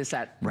 okay, how good is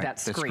that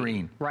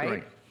screen,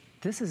 right?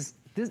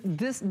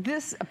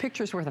 This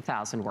picture's worth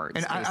 1,000 words.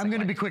 And I'm going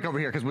to be quick over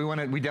here because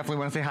we definitely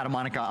want to say hi to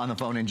Monica on the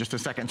phone in just a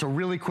second. So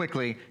really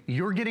quickly,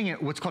 you're getting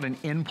what's called an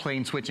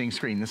in-plane switching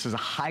screen. This is a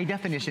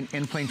high-definition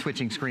in-plane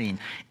switching screen.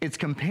 It's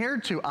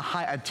compared to a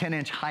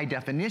 10-inch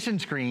high-definition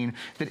screen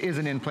that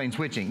isn't in-plane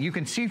switching. You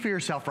can see for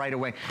yourself right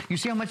away. You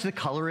see how much the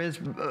color is,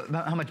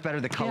 how much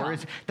better the color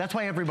is? That's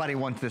why everybody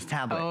wants this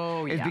tablet.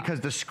 Oh, yeah. It's because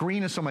the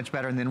screen is so much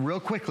better. And then real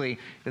quickly,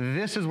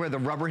 this is where the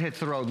rubber hits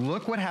the road.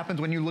 Look what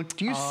happens when you look.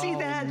 Do you see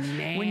that?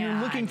 Man. When you're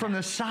looking from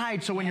the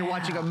side, so when you're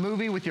watching a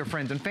movie with your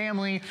friends and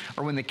family,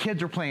 or when the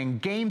kids are playing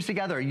games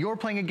together, or you're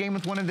playing a game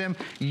with one of them,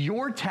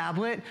 your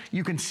tablet,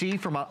 you can see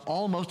from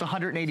almost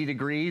 180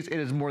 degrees. It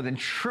is more than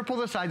triple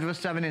the size of a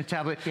 7-inch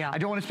tablet. I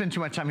don't want to spend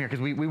too much time here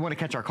because we want to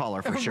catch our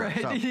caller for sure.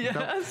 Right, so,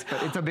 yes.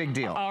 but it's a big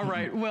deal. All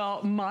right,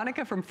 well,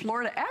 Monica from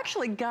Florida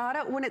actually got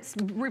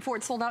it before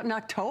it sold out in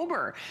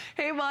October.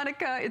 Hey,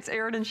 Monica, it's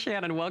Erin and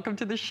Shannon. Welcome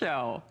to the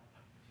show.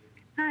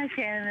 Hi,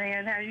 Shannon and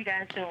Erin. How are you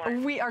guys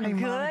doing? We are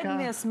good,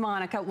 Miss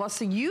Monica. Well,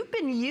 so you've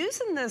been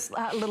using this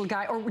little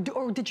guy,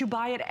 or did you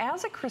buy it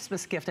as a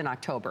Christmas gift in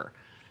October?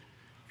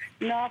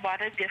 No, I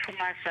bought a gift for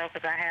myself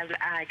because I have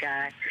the eye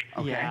guy.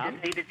 Okay. I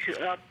just needed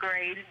to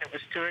upgrade, and it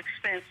was too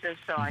expensive,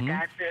 so I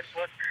got this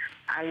one.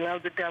 I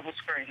love the double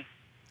screen.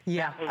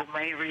 Yeah. That was the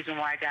main reason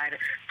why I got it.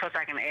 Plus,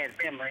 I can add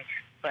memory,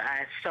 but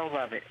I so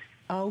love it.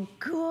 Oh,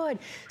 good.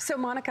 So,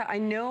 Monica, I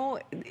know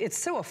it's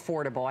so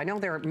affordable. I know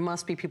there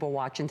must be people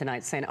watching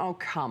tonight saying, oh,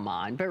 come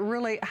on. But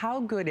really,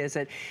 how good is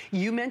it?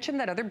 You mentioned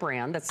that other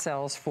brand that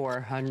sells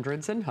for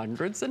hundreds and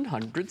hundreds and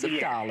hundreds of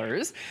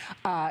dollars.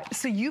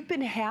 So you've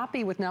been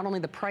happy with not only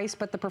the price,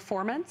 but the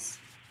performance?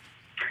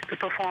 The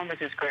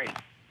performance is great.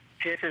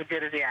 Just as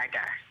good as the eye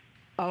guy.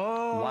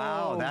 Oh.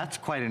 Wow, that's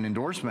quite an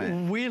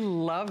endorsement. We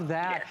love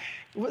that.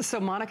 Yes. So,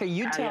 Monica,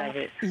 you'd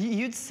say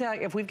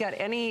if we've got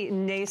any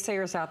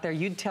naysayers out there,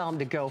 you'd tell them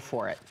to go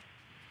for it.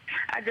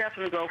 I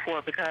definitely go for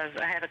it because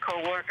I had a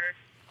coworker.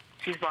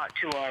 She's bought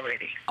 2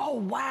 already. Oh,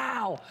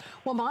 wow.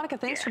 Well, Monica,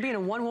 thanks for being a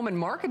one-woman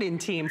marketing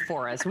team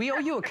for us. We owe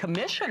you a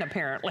commission,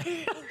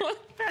 apparently.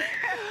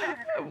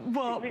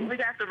 Well, we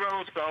got the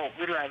rose gold.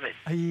 We love it.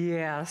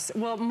 Yes.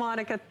 Well,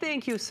 Monica,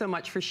 thank you so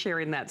much for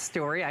sharing that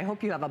story. I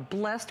hope you have a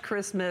blessed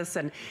Christmas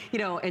and,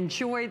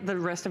 enjoy the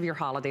rest of your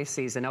holiday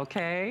season,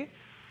 okay?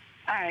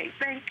 All right,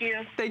 thank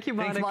you. Thank you,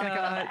 Monica. Thanks,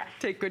 Monica.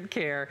 Take good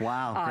care.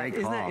 Wow, great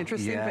call. Isn't that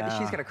interesting? Yeah. But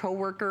she's got a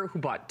coworker who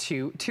bought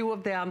two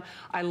of them.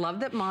 I love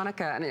that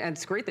Monica, and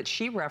it's great that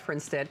she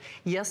referenced it.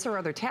 Yes, there are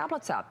other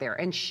tablets out there,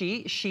 and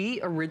she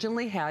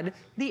originally had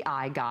the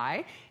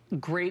iGuy.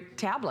 Great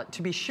tablet,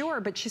 to be sure,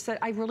 but she said,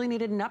 I really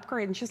needed an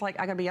upgrade, and she's like,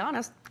 I gotta be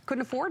honest,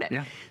 couldn't afford it.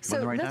 Yeah,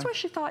 so that's why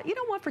she thought, you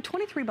know what, for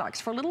 23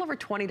 bucks, for a little over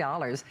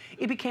 $20,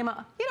 it became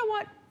a, you know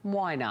what,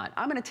 why not?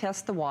 I'm gonna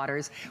test the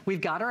waters.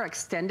 We've got our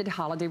extended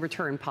holiday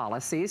return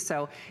policy,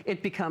 so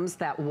it becomes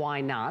that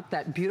why not,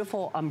 that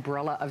beautiful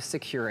umbrella of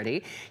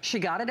security. She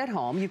got it at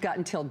home. You've got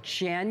until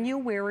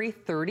January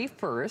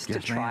 31st to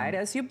try it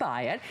as you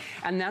buy it,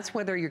 and that's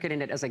whether you're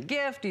getting it as a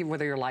gift,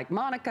 whether you're like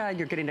Monica,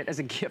 you're getting it as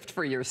a gift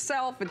for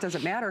yourself, it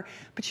doesn't matter.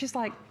 But she's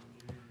like,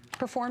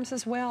 performs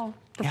as well.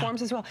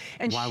 As well.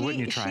 And why wouldn't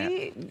you try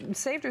she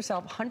saved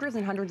herself hundreds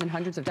and hundreds and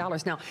hundreds of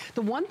dollars. Now,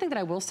 the one thing that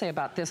I will say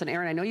about this, and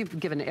Erin, I know you've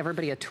given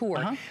everybody a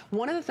tour.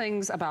 One of the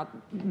things about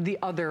the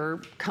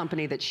other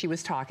company that she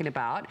was talking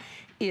about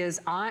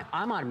is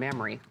I'm on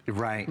memory.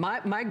 Right.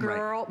 My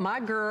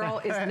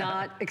girl is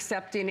not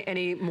accepting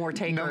any more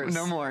takers.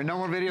 No more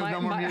videos,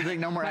 no more music,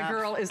 no more apps. My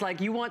girl is like,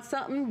 you want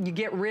something, you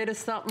get rid of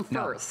something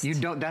first. You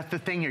don't. That's the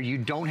thing here. You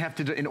don't have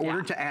to do, in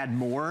order to add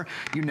more,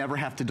 you never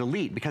have to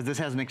delete because this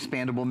has an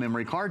expandable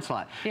memory card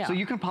slot. So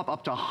you can pop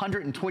up to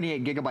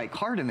 128 gigabyte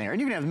card in there, and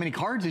you can have as many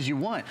cards as you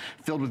want,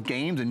 filled with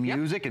games and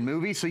music and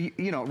movies. So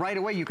you know, right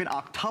away you can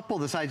octuple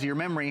the size of your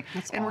memory,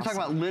 and we're talking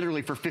about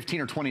literally for $15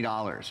 or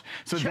 $20.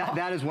 So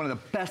that is one of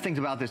the best things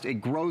about this. It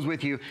grows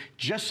with you.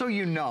 Just so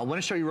you know, I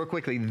want to show you real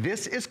quickly.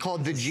 This is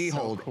called the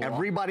G-Hold. Cool.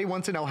 Everybody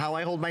wants to know how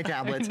I hold my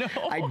tablets.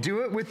 I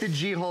do it with the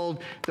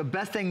G-Hold. The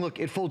best thing, look,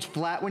 it folds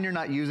flat when you're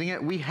not using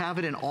it. We have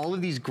it in all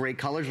of these great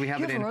colors. We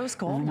have it in rose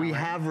gold. We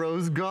have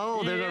rose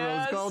gold. There's our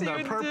rose gold,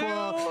 our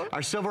purple,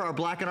 our silver, our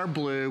black, and our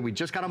blue. We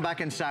just got them back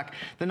in stock.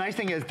 The nice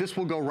thing is this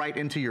will go right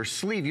into your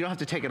sleeve. You don't have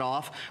to take it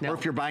off. Or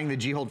if you're buying the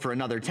G-Hold for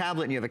another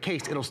tablet and you have a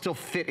case, it'll still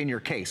fit in your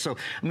case. So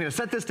I'm going to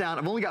set this down.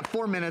 I've only got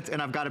 4 minutes,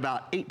 and I've got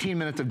about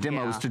 18 minutes of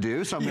demos to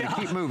do. So I'm going to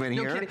keep moving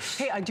here. Kidding.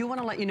 Hey, I do want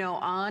to let you know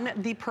on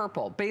the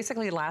purple,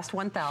 basically last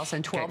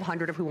 1,000,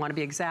 1,200 if we want to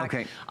be exact.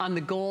 On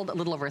the gold, a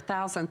little over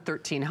 1,000,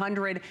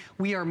 1,300.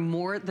 We are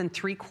more than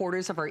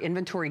 3/4 of our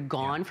inventory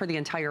gone for the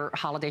entire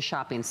holiday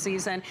shopping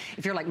season.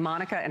 If you're like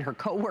Monica and her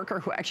coworker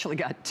who actually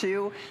got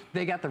 2,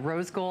 they got the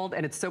rose gold,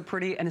 and it's so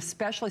pretty. And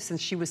especially since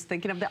she was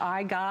thinking of the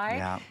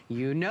iGuy,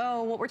 you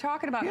know what we're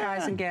talking about,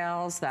 guys and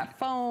gals. That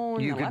phone,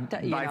 you could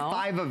buy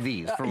 5 of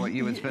these for what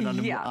you would spend on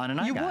an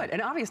iGuy. You would,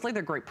 and obviously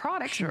they're great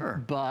products.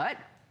 But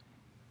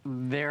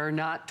they're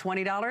not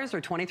 $20 or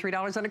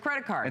 $23 on a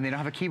credit card. And they don't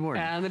have a keyboard.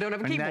 And they don't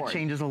have a keyboard. And that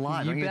changes a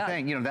lot, don't you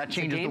think? You know, that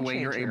changes the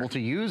way you're able to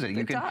use it.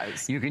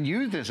 You can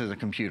use this as a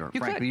computer.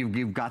 Frankly,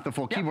 you've got the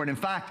full keyboard. In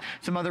fact,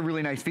 some other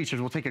really nice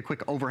features. We'll take a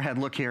quick overhead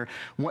look here.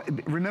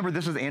 Remember,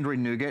 this is Android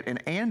Nougat,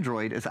 and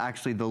Android is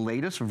actually the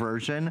latest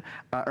version,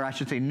 or I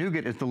should say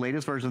Nougat is the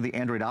latest version of the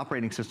Android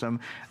operating system.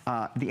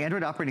 The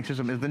Android operating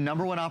system is the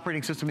 #1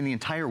 operating system in the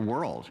entire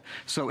world.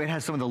 So it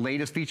has some of the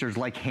latest features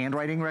like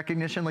handwriting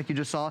recognition, like you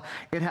just saw.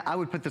 I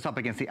would put this up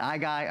against the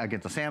iGuy,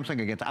 against the Samsung,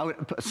 against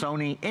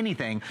Sony,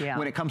 anything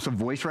when it comes to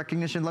voice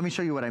recognition. Let me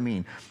show you what I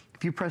mean.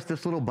 If you press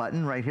this little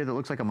button right here that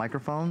looks like a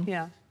microphone.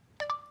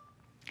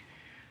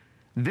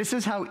 This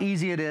is how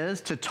easy it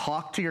is to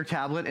talk to your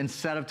tablet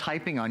instead of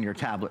typing on your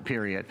tablet,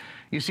 period.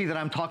 You see that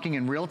I'm talking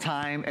in real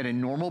time at a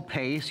normal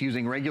pace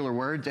using regular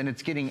words, and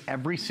it's getting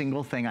every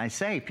single thing I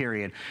say,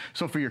 period.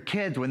 So for your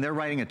kids, when they're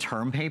writing a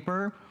term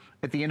paper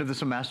at the end of the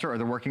semester or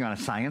they're working on a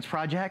science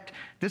project,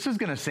 this is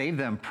gonna save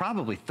them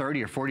probably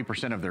 30 or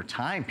 40% of their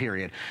time,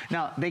 period.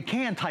 Now, they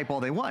can type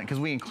all they want because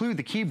we include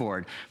the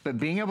keyboard, but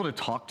being able to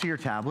talk to your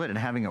tablet and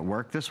having it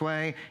work this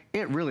way,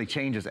 it really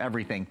changes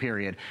everything,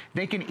 period.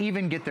 They can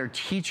even get their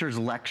teacher's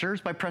lectures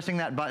by pressing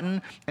that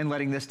button and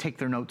letting this take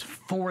their notes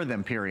for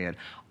them, period.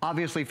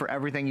 Obviously, for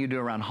everything you do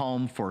around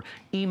home, for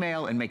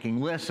email and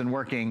making lists and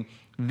working,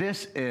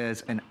 this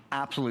is an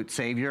absolute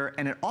savior,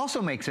 and it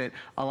also makes it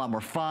a lot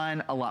more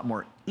fun, a lot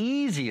more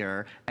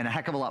easier, and a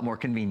heck of a lot more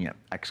convenient.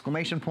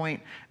 Exclamation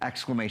point,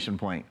 exclamation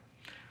point.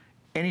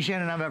 Any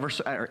Shannon I've ever,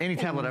 or any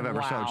tablet I've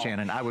ever sewed,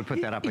 Shannon, I would put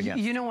that up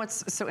against. You know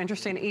what's so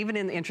interesting? Even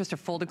in the interest of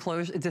full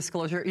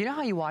disclosure, you know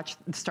how you watch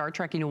Star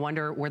Trek and you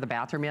wonder where the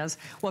bathroom is?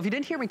 Well, if you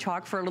didn't hear me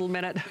talk for a little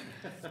minute,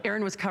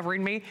 Aaron was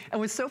covering me. And it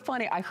was so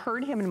funny, I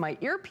heard him in my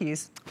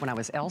earpiece when I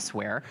was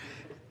elsewhere.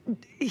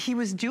 He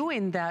was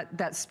doing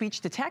that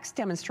speech-to-text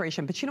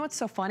demonstration, but you know what's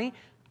so funny?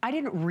 I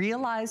didn't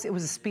realize it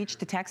was a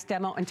speech-to-text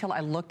demo until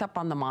I looked up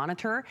on the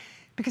monitor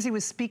because he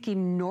was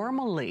speaking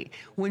normally.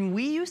 When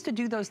we used to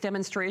do those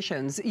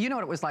demonstrations, you know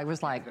what it was like? It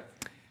was like,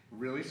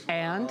 really slow.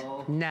 And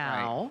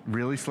now. Right.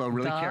 Really slow,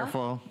 really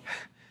careful.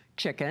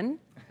 Chicken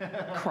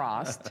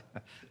crossed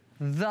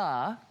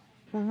the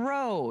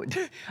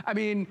road. I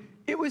mean,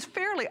 it was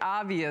fairly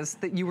obvious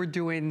that you were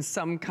doing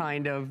some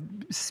kind of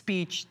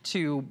speech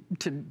to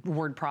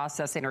word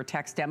processing or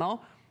text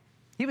demo.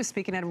 He was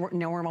speaking at a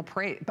normal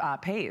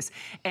pace.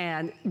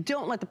 And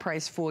don't let the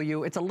price fool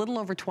you. It's a little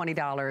over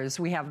 $20.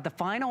 We have the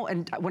final,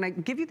 and when I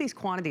give you these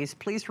quantities,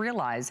 please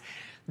realize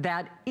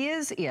that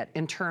is it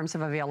in terms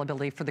of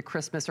availability for the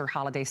Christmas or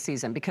holiday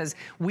season, because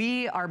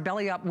we are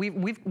belly up.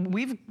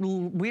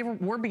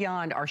 We're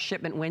beyond our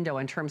shipment window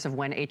in terms of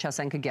when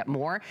HSN could get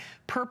more.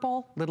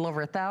 Purple, little over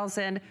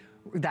 1,000.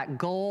 That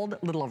gold,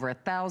 a little over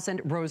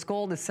 1,000. Rose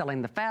gold is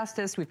selling the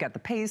fastest. We've got the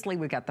paisley,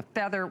 we've got the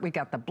feather, we've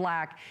got the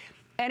black.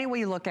 Any way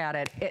you look at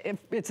it,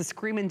 it's a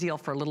screaming deal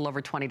for a little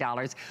over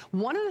 $20.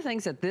 One of the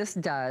things that this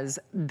does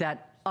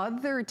that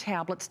other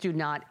tablets do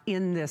not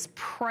in this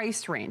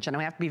price range, and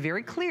I have to be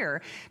very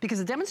clear, because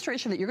the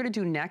demonstration that you're gonna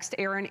do next,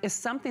 Aaron, is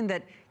something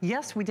that,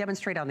 yes, we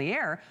demonstrate on the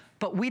air,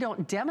 but we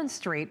don't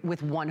demonstrate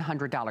with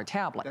 $100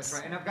 tablets. That's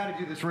right, and I've got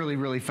to do this really,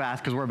 really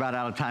fast because we're about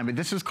out of time, but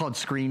this is called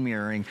screen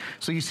mirroring.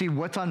 So you see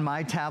what's on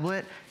my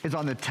tablet is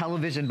on the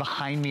television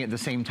behind me at the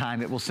same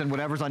time. It will send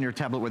whatever's on your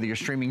tablet, whether you're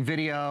streaming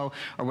video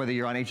or whether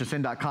you're on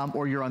hsn.com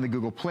or you're on the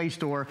Google Play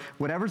Store.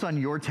 Whatever's on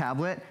your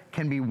tablet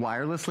can be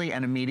wirelessly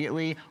and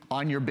immediately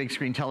on your big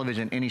screen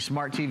television, any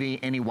smart TV,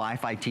 any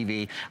Wi-Fi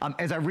TV.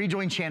 As I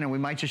rejoin Shannon, we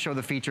might just show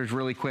the features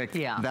really quick.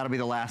 Yeah. That'll be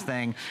the last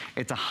thing.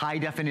 It's a high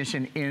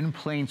definition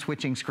in-plane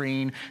switching screen.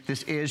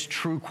 This is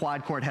true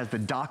quad core. It has the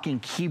docking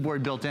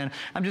keyboard built in.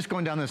 I'm just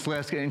going down this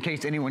list in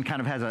case anyone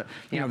kind of has a,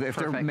 you know, if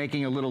they're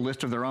making a little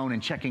list of their own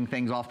and checking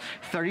things off.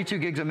 32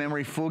 gigs of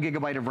memory, full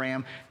gigabyte of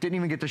RAM. Didn't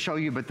even get to show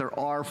you, but there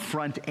are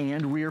front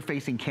and rear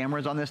facing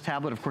cameras on this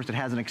tablet. Of course, it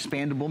has an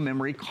expandable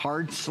memory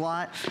card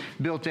slot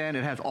built in.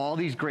 It has all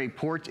these great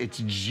ports. It's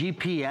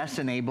GPS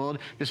enabled.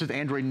 This is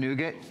Android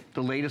Nougat,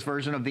 the latest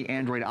version of the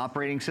Android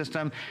operating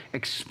system.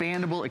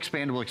 Expandable,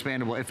 expandable,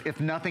 expandable. If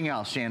nothing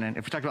else, Shannon,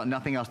 if we talk about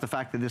nothing else, the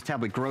fact that this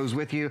tablet grows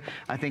with you,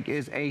 I think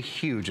is a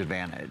huge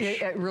advantage.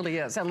 It really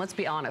is. And let's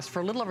be honest,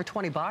 for a little over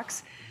 20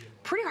 bucks,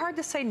 pretty hard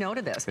to say no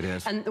to this. It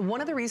is. And one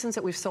of the reasons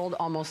that we've sold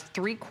almost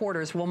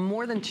 3/4, well,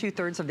 more than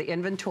 2/3 of the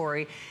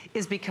inventory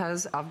is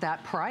because of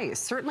that price.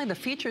 Certainly the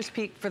features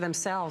speak for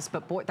themselves,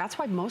 but boy, that's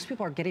why most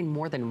people are getting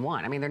more than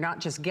one. I mean, they're not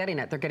just getting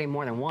it, they're getting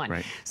more than one.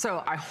 Right.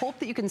 So I hope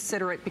that you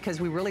consider it because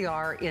we really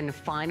are in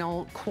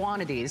final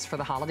quantities for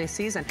the holiday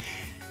season.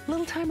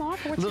 Little time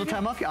off? Little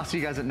time off. I'll see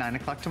you guys at 9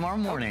 o'clock tomorrow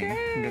morning.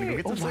 Okay. I'm gonna go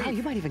get some sleep. Wow,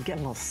 you might even get a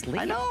little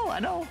sleep. I know, I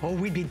know. Oh,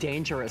 we'd be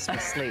dangerous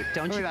with sleep,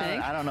 don't you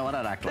think? I don't know what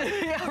I'd act like.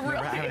 Yeah, really.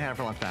 I haven't had it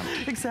for a long time.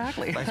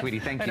 Exactly. Bye, sweetie.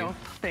 Thank you.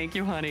 Thank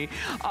you, honey.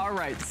 All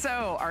right,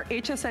 so our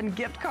HSN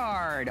gift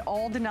card,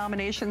 all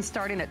denominations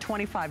starting at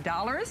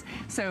 $25.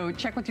 So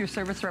check with your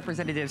service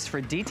representatives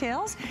for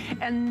details.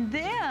 And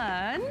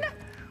then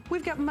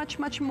we've got much,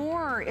 much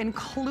more,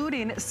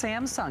 including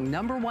Samsung,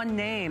 #1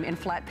 name in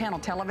flat panel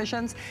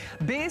televisions.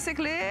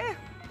 Basically,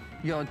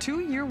 your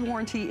 2-year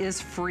warranty is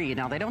free.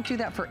 Now, they don't do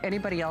that for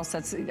anybody else.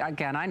 That's,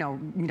 again, I know,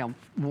 you know,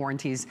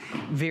 warranties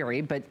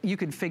vary, but you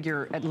could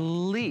figure at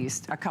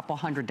least a couple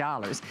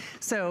 $100.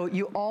 So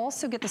you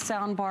also get the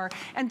sound bar.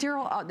 And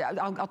Daryl,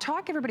 I'll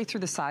talk everybody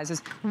through the sizes.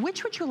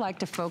 Which would you like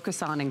to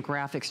focus on in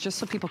graphics, just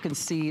so people can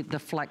see the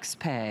flex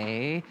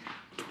pay?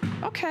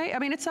 Okay, I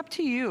mean, it's up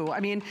to you.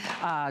 I mean,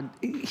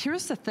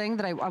 here's the thing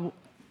that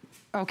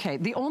Okay,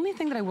 the only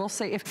thing that I will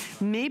say,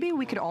 if maybe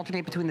we could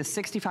alternate between the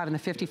 65 and the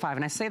 55,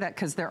 and I say that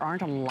because there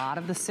aren't a lot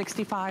of the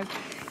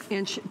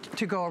 65-inch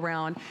to go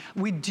around.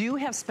 We do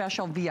have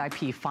special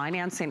VIP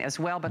financing as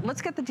well, but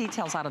let's get the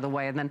details out of the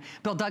way, and then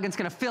Bill Duggan's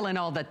gonna fill in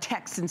all the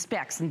text and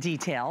specs and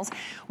details.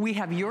 We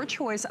have your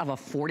choice of a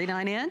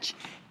 49-inch,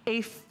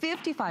 a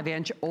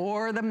 55-inch,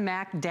 or the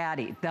Mac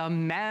Daddy, the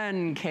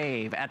Man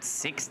Cave at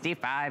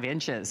 65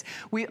 inches.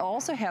 We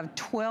also have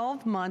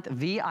 12-month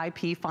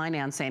VIP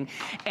financing,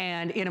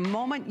 and in a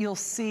moment you'll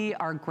see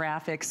our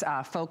graphics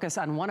focus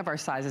on one of our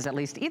sizes at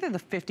least, either the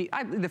 50,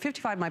 the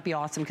 55 might be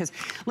awesome, because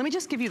let me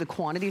just give you the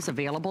quantities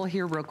available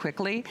here real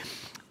quickly.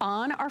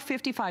 On our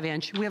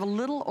 55-inch, we have a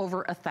little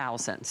over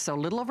 1,000, so a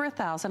little over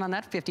 1,000 on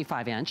that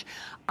 55-inch.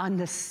 On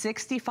the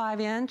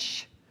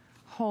 65-inch,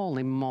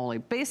 holy moly,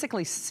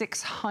 basically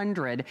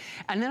 600.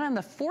 And then on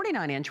the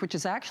 49-inch, which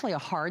is actually a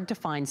hard to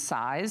find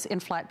size in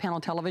flat panel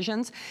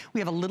televisions,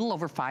 we have a little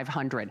over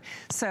 500.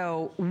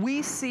 So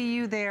we see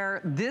you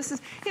there. This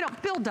is, you know,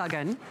 Bill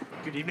Duggan.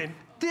 Good evening.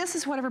 This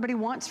is what everybody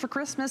wants for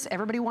Christmas.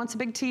 Everybody wants a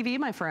big TV,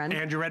 my friend.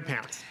 And your red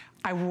pants.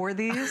 I wore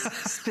these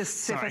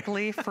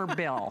specifically for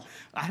Bill.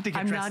 I had to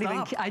get dressed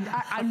up.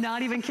 I'm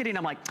not even kidding.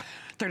 I'm like,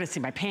 they're gonna see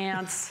my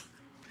pants.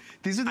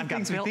 These are the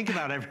things we think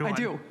about, everyone. I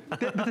do.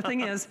 The thing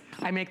is,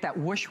 I make that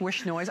whoosh,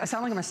 whoosh noise. I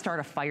sound like I'm gonna start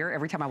a fire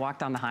every time I walk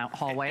down the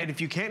hallway. And if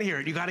you can't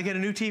hear it, you gotta get a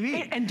new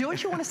TV. And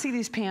don't you wanna see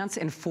these pants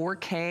in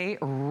 4K,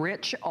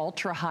 rich,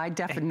 ultra high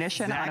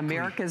definition on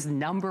America's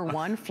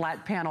 #1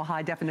 flat panel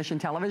high definition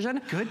television?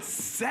 Good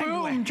segue.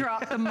 Boom,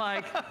 drop the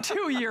mic.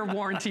 2-year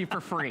warranty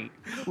for free.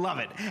 Love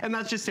it. And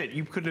that's just it.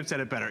 You couldn't have said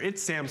it better.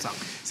 It's Samsung.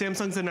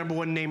 Samsung's the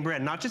 #1 name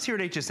brand, not just here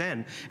at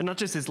HSN, and not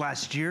just this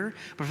last year,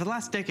 but for the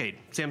last decade.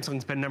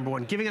 Samsung's been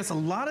 #1, giving us a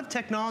lot of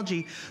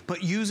technology,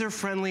 but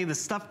user-friendly, the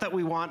stuff that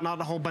we want,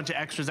 not a whole bunch of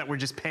extras that we're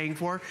just paying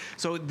for.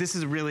 So this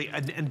is really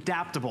an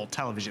adaptable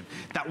television.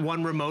 That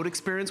one remote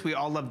experience, we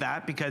all love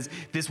that, because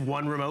this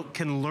one remote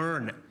can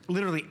learn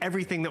literally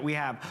everything that we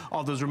have,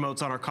 all those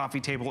remotes on our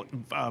coffee table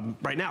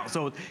right now.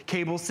 So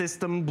cable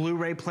system,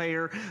 Blu-ray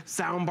player,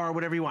 sound bar,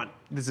 whatever you want.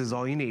 This is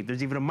all you need.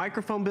 There's even a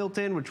microphone built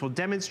in, which we'll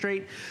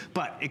demonstrate,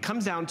 but it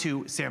comes down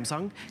to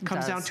Samsung,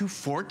 comes down to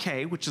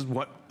 4K, which is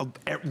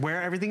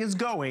where everything is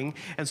going,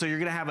 and so you're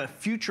gonna have a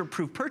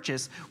future-proof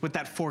purchase with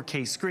that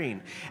 4K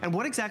screen. And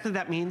what exactly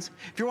that means,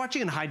 if you're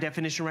watching in high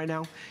definition right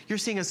now, you're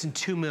seeing us in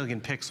 2 million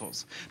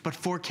pixels, but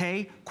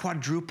 4K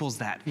quadruples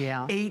that.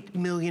 Yeah. 8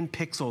 million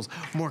pixels,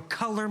 more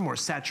color, more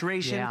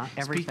saturation. Yeah,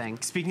 everything.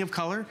 Speaking of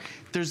color,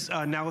 there's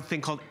now a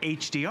thing called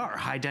HDR,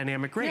 high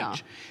dynamic range.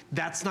 Yeah.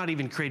 That's not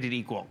even created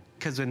equal,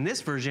 because in this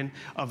version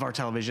of our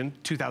television,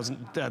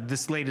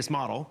 this latest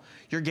model,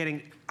 you're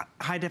getting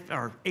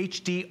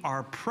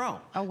HDR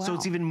Pro. Oh, wow. So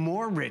it's even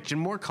more rich and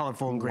more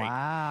colorful and great.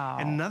 Wow.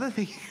 And another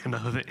thing,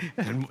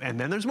 and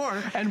then there's more.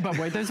 But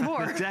wait, there's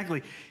more.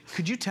 Exactly.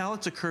 Could you tell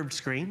it's a curved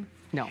screen?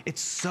 No.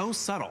 It's so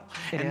subtle.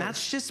 It is.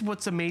 That's just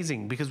what's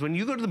amazing, because when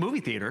you go to the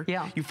movie theater,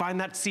 you find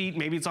that seat,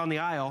 maybe it's on the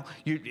aisle,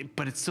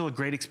 but it's still a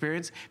great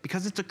experience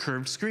because it's a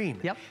curved screen.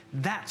 Yep.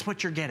 That's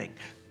what you're getting.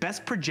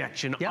 Best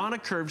projection on a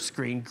curved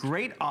screen,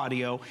 great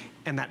audio,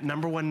 and that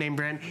 #1 name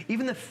brand.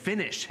 Even the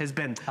finish has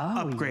been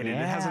upgraded.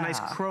 Yeah. It has a nice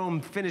chrome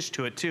finish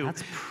to it too.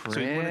 That's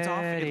pretty. So when it's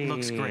off, it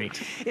looks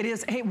great. It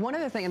is. Hey, one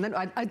other thing, and then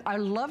I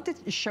love to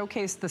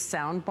showcase the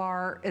sound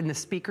bar and the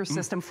speaker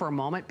system for a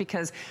moment,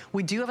 because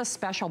we do have a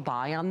special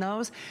buy on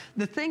those.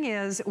 The thing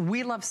is,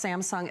 we love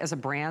Samsung as a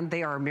brand.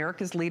 They are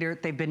America's leader.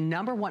 They've been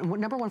number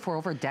one for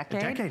over a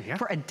decade. A decade, yeah.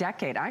 For a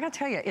decade. I gotta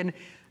tell you, in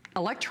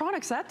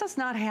electronics, that does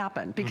not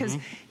happen, because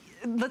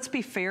let's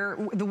be fair,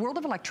 the world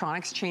of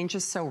electronics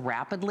changes so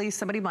rapidly.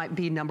 Somebody might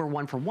be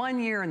 #1 for 1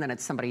 year, and then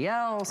it's somebody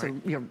else, or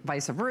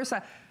vice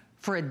versa.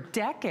 For a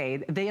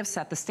decade, they have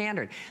set the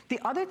standard. The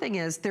other thing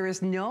is, there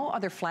is no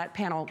other flat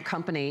panel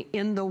company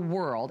in the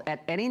world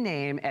at any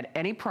name, at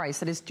any price,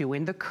 that is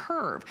doing the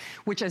curve,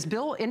 which, as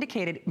Bill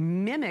indicated,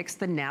 mimics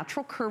the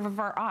natural curve of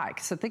our eye.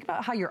 So think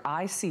about how your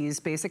eye sees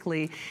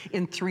basically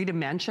in 3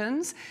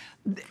 dimensions.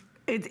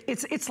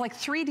 It's like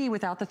 3D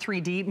without the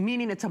 3D,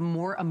 meaning it's a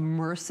more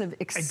immersive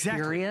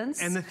experience.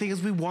 Exactly. And the thing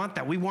is, we want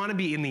that. We want to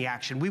be in the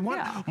action. We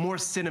want more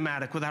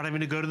cinematic without having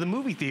to go to the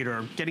movie theater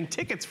or getting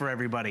tickets for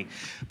everybody.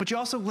 But you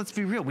also, let's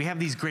be real, we have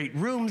these great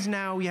rooms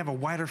now. We have a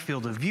wider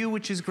field of view,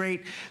 which is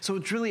great. So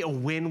it's really a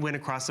win-win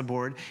across the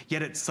board,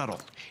 yet it's subtle.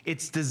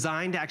 It's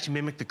designed to actually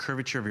mimic the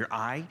curvature of your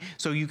eye.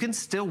 So you can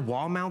still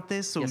wall mount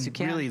this. So yes, you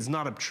can. Really, it's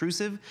not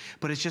obtrusive,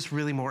 but it's just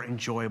really more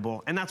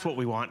enjoyable. And that's what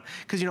we want.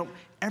 Because, you know,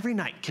 every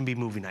night can be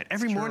movie night.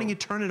 Every morning you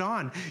turn it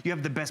on, you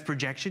have the best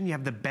projection, you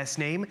have the best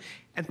name.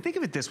 And think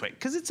of it this way,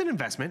 because it's an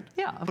investment,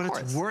 but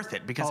it's worth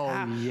it, because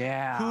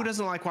who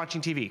doesn't like watching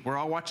TV? We're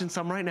all watching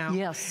some right now.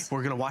 Yes.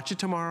 We're gonna watch it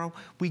tomorrow.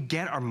 We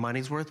get our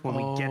money's worth when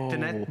we get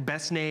the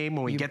best name,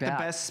 when we get the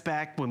best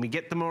spec, when we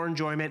get the more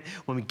enjoyment,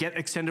 when we get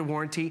extended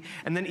warranty,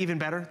 and then even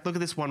better, look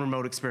at this one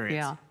remote experience.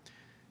 Yeah.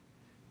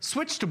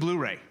 Switch to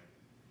Blu-ray.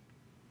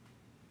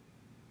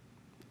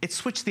 It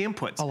switched the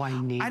inputs. Oh, I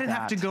need that. I didn't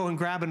have to go and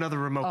grab another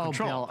remote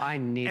control. Bill, I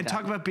need and that.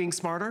 talk about being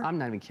smarter. I'm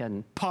not even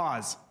kidding.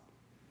 Pause.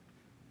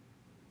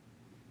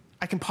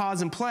 I can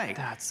pause and play.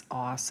 That's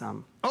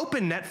awesome.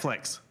 Open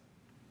Netflix.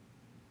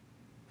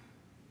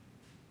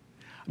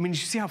 I mean, you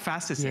see how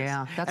fast this is?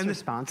 Yeah, that's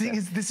responsive. The thing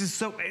is, this is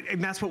so,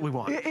 and that's what we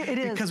want. It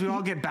is. Because we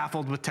all get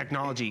baffled with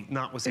technology,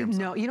 not with Samsung.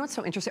 No, you know what's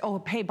so interesting?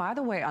 Oh, hey, by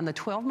the way, on the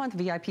 12-month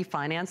VIP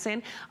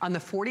financing, on the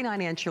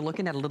 49-inch, you're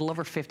looking at a little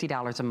over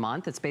 $50 a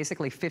month. It's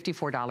basically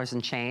 $54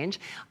 and change.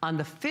 On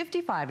the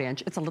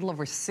 55-inch, it's a little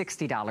over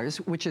 $60,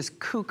 which is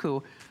cuckoo.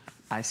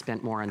 I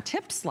spent more on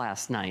tips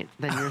last night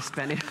than you're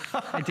spending.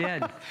 I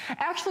did.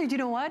 Actually, do you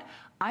know what?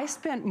 I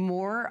spent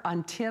more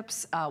on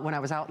tips when I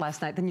was out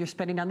last night than you're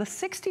spending on the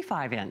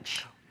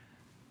 65-inch,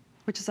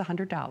 which is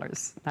 $100,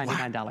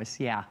 $99,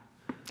 yeah.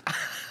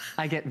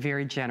 I get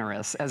very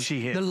generous as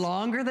the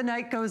longer the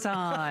night goes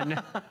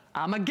on.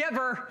 I'm a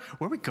giver.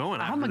 Where are we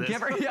going after I'm a this?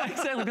 giver. Yeah,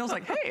 exactly. Bill's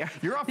like, hey.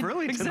 You're off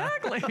early tonight.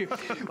 Exactly.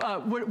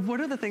 One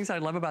of the things I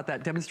love about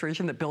that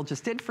demonstration that Bill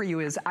just did for you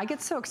is I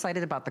get so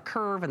excited about the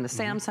Curve and the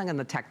Samsung and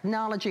the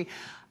technology.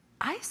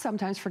 I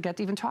sometimes forget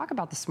to even talk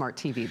about the smart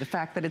TV, the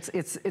fact that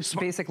it's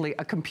basically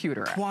a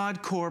computer.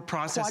 Quad-core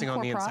processing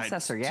on the inside.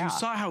 Processor, yeah. You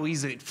saw how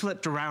easy it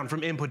flipped around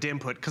from input to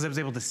input because I was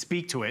able to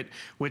speak to it,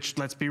 which,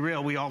 let's be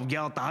real, we all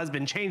yell at the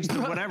husband, change the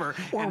whatever.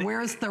 Or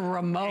where's the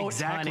remote,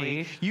 Exactly.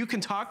 honey? You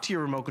can talk to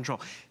your remote control.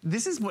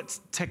 This is what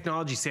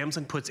technology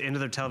Samsung puts into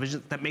their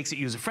television that makes it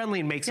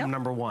user-friendly and makes them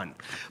 #1.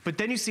 But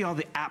then you see all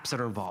the apps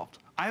that are involved.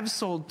 I've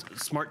sold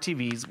smart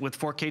TVs with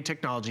 4K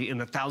technology in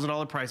the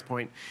 $1,000 price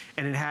point,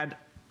 and it had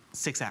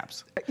 6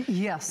 apps.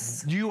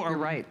 Yes, you're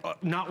right.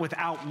 Not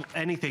without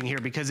anything here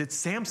because it's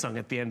Samsung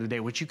at the end of the day,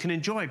 which you can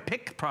enjoy.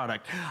 Pick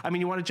product. I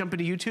mean, you want to jump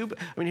into YouTube?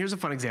 I mean, here's a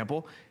fun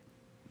example.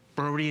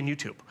 We're already in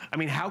YouTube. I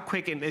mean, how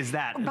quick is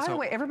that? By the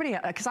way, everybody,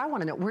 because I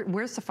want to know,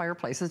 where's the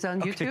fireplace? Is it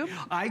on YouTube?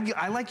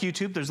 I like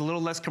YouTube. There's a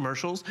little less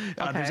commercials.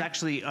 There's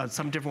actually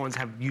some different ones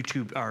have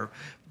YouTube or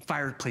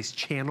fireplace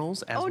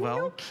channels as well. Oh,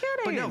 no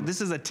kidding. But no,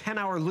 this is a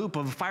 10-hour loop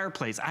of a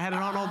fireplace. I had it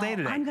on all day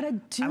today. I'm going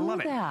to do I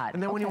love it. that.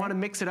 And then when you want to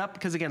mix it up,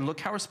 because again, look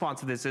how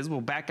responsive this is.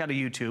 We'll back out of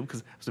YouTube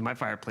because it's in my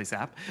fireplace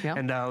app. Yep.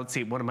 And let's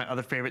see, one of my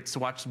other favorites to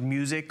watch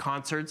music,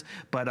 concerts,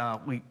 but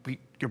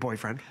your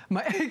boyfriend.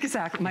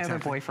 Exactly, my other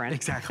boyfriend.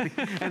 Exactly.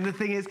 And the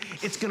thing is,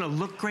 it's gonna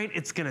look great,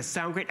 it's gonna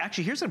sound great.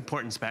 Actually, here's an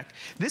important spec.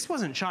 This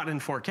wasn't shot in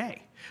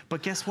 4K,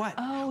 but guess what?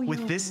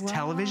 With this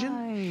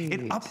television,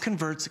 it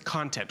upconverts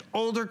content.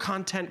 Older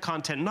content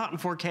not in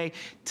 4K,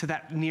 to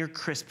that near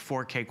crisp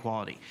 4K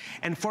quality.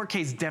 And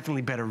 4K is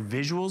definitely better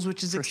visuals,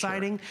 which is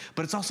exciting,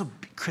 but it's also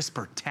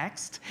crisper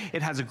text.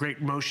 It has a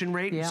great motion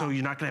rate, so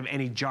you're not gonna have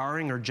any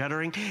jarring or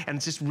juddering, and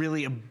it's just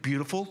really a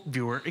beautiful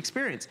viewer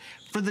experience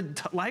for the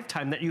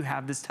lifetime that you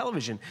have this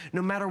television,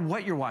 no matter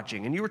what you're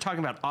watching. And you were talking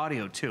about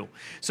audio too.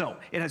 So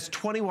it has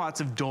 20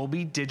 watts of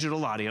Dolby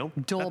digital audio.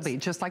 Dolby,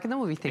 just like in the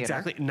movie theater.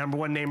 Exactly,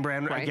 #1 name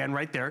brand again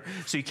right there.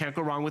 So you can't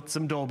go wrong with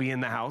some Dolby in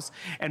the house.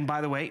 And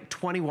by the way,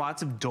 20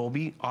 watts of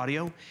Dolby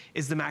audio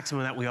is the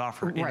maximum that we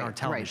offer in our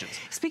televisions.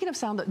 Speaking of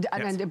sound,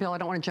 and Bill, I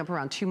don't want to jump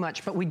around too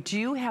much, but we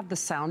do have the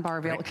sound bar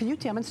available. Can you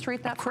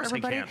demonstrate that for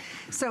everybody? Of course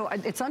I can. So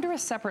it's under a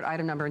separate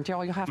item number, and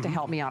Daryl, you'll have to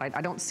help me out.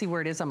 I don't see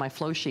where it is on my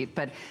flow sheet,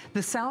 but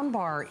the sound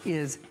bar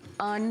is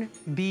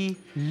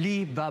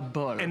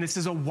unbelievable. And this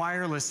is a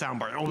wireless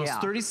soundbar,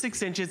 almost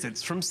 36 inches.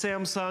 It's from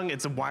Samsung.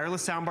 It's a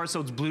wireless soundbar,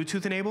 so it's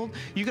Bluetooth enabled.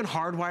 You can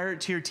hardwire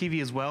it to your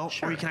TV as well,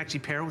 or you can actually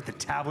pair it with the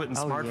tablet and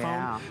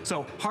smartphone.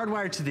 So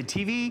hardwired to the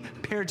TV,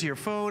 paired to your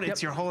phone.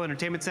 It's your whole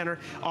entertainment center.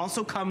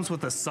 Also comes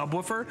with a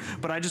subwoofer,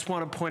 but I just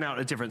want to point out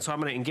a difference. So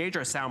I'm going to engage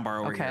our soundbar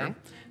over here.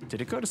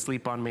 Did it go to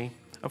sleep on me?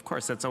 Of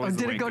course, that's always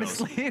the way it goes. Did it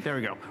go to sleep? There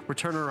we go. We're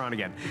turning her on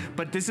again.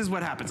 But this is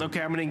what happens.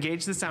 Okay, I'm gonna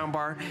engage the sound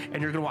bar, and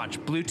you're gonna watch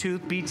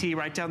Bluetooth, BT,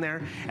 right down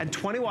there. And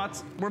 20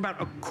 watts, we're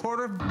about a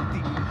quarter of the...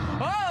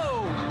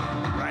 Oh!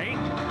 Right?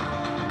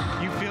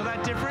 You feel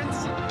that difference?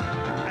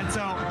 And so,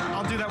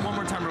 I'll do that one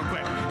more time real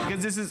quick,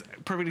 because this is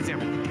a perfect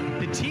example.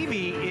 The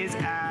TV is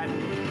at...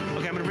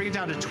 Okay, I'm gonna bring it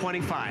down to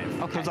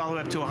 25. Goes all the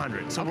way up to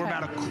 100. So we're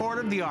about a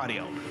quarter of the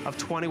audio of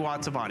 20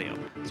 watts of audio.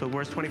 So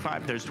where's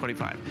 25? There's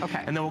 25.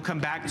 Okay. And then we'll come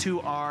back to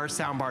our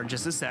soundbar in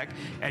just a sec,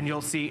 and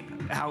you'll see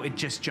how it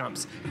just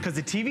jumps. Because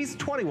the TV's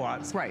 20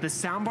 watts, the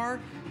soundbar,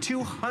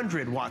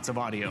 200 watts of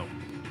audio.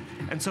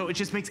 And so it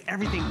just makes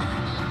everything...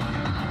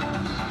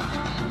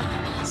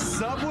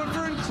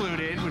 Subwoofer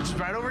included, which is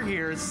right over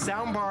here,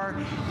 soundbar,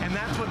 and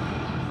that's what...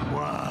 Whoa,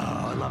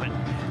 I love it.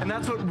 And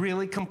that's what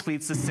really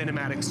completes the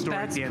cinematic story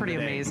at the end of the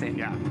day. That's pretty amazing.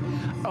 Yeah.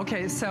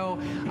 Okay, so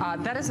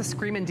that is a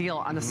screaming deal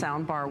on the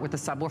sound bar with the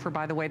subwoofer,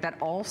 by the way.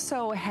 That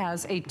also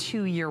has a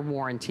 2-year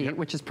warranty,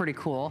 which is pretty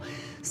cool.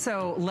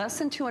 So less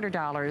than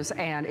 $200,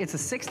 and it's a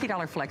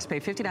 $60 flex pay,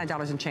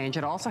 $59 and change.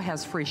 It also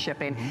has free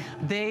shipping.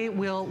 They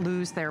will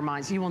lose their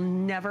minds. You will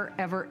never,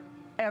 ever,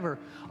 ever.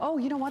 Oh,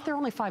 you know what? There are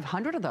only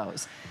 500 of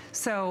those.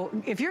 So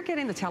if you're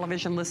getting the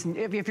television, listen,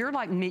 if you're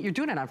like me, you're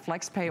doing it on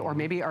FlexPay or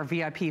maybe our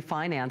VIP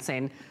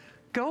financing,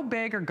 Go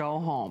big or go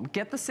home.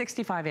 Get the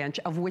 65-inch,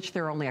 of which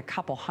there are only a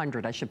couple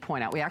hundred, I should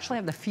point out. We actually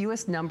have the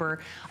fewest number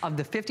of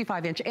the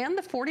 55-inch and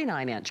the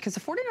 49-inch, because the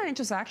 49-inch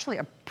is actually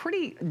a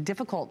pretty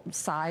difficult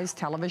size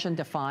television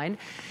to find.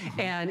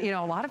 And, you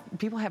know, a lot of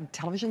people have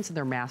televisions in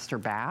their master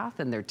bath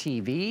and their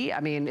TV. I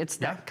mean, it's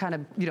that kind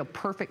of, you know,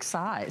 perfect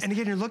size. And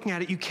again, you're looking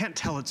at it, you can't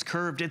tell it's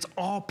curved. It's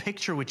all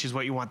picture, which is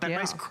what you want. That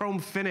nice chrome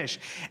finish.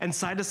 And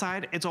side to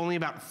side, it's only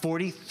about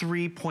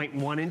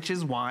 43.1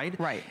 inches wide.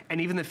 Right.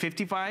 And even the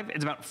 55,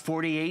 it's about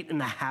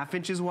 48.5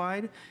 inches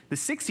wide. The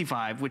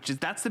 65, which is,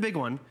 that's the big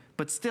one,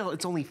 but still,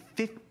 it's only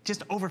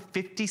just over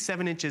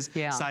 57 inches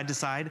side to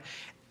side.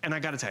 And I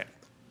gotta tell you,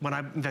 when I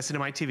invested in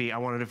my TV, I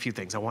wanted a few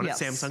things. I wanted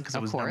Samsung because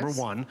it was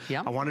 #1.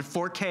 I wanted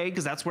 4K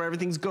because that's where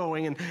everything's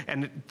going,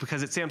 and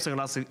because it's Samsung, it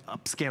also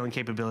upscaling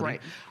capability.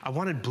 I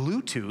wanted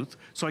Bluetooth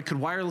so I could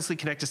wirelessly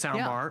connect a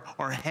soundbar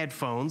or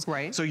headphones.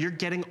 So you're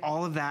getting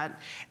all of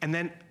that. And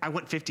then I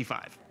went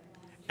 55.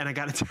 And I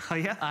gotta tell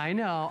you, I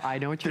know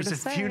what you're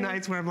There's a few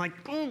nights where I'm like,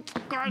 oh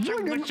gosh, I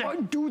wish I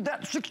do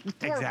that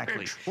 64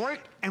 inch,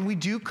 right? And we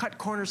do cut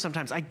corners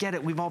sometimes. I get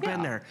it, we've all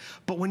been there.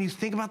 But when you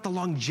think about the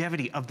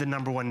longevity of the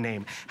 #1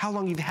 name, how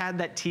long you've had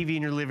that TV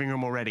in your living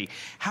room already,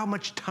 how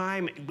much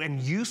time and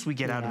use we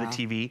get out of the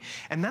TV,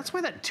 and that's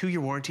why that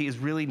 2-year warranty is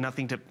really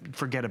nothing to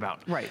forget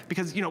about.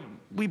 Because, you know,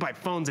 we buy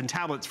phones and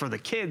tablets for the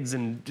kids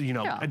and, you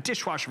know, a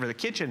dishwasher for the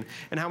kitchen,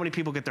 and how many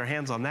people get their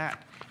hands on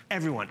that?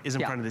 Everyone is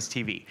in front of this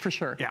TV. For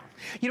sure. Yeah.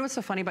 You know what's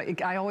so funny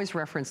about, I always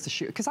reference the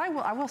shoe, because I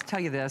will tell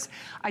you this,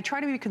 I try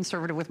to be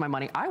conservative with my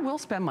money. I will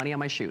spend money on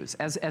my shoes,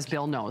 as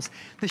Bill knows.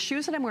 The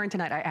shoes that I'm wearing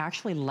tonight, I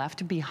actually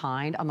left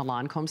behind on the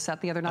Lancome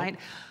set the other night.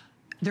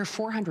 They're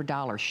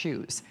 $400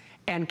 shoes.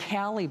 And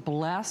Callie,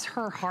 bless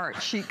her heart,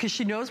 because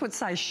she knows what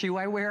size shoe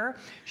I wear,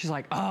 she's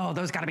like, oh,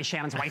 those gotta be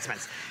Shannon's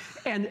Weissmans.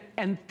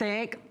 And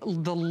thank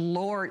the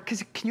Lord,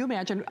 because can you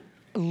imagine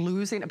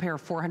losing a pair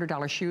of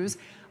 $400 shoes?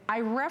 I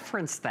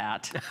reference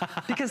that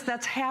because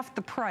that's half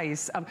the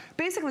price of,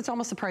 basically it's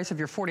almost the price of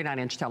your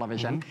 49-inch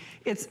television.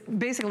 It's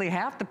basically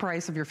half the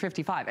price of your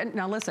 55. And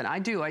now listen,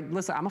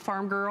 listen, I'm a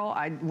farm girl.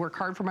 I work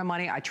hard for my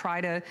money. I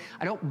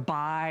don't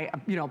buy,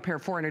 you know, a pair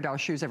of $400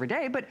 shoes every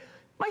day, but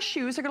my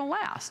shoes are gonna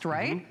last,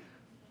 right?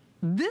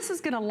 This is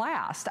gonna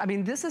last. I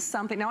mean, this is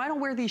something, now I don't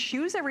wear these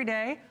shoes every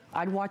day.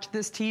 I'd watch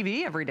this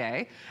TV every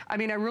day. I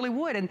mean, I really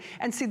would.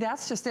 And see,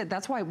 that's just it.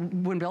 That's why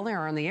when Bill and I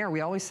are on the air,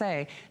 we always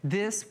say,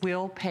 this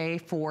will pay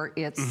for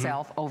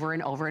itself over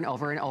and over and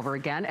over and over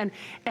again.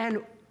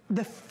 And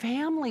the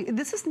family,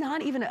 this is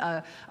not even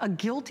a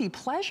guilty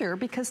pleasure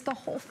because the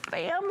whole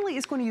family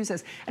is going to use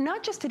this. And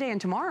not just today and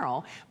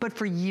tomorrow, but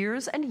for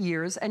years and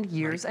years and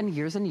years and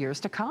years and years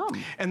to come.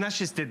 And that's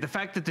just it. The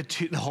fact that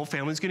the whole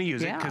family's going to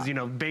use it because, you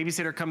know,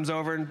 babysitter comes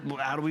over and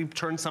how do we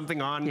turn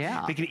something on?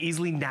 They can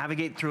easily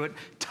navigate through it.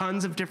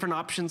 Tons of different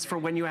options for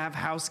when you have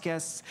house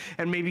guests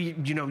and maybe,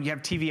 you know, you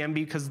have TV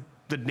envy because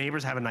the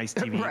neighbors have a nice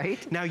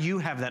TV. Now you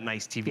have that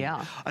nice TV.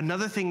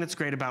 Another thing that's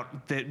great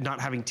about not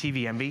having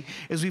TV envy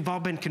is we've all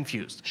been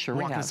confused.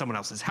 Walking to someone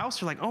else's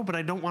house, you're like, oh, but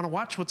I don't want to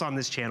watch what's on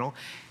this channel.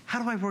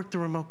 How do I work the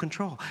remote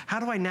control? How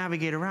do I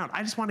navigate around?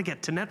 I just want to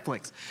get to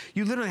Netflix.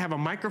 You literally have a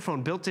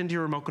microphone built into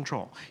your remote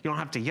control. You don't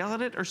have to yell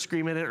at it or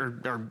scream at it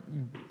or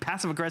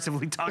passive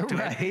aggressively talk to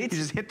it. You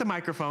just hit the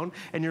microphone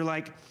and you're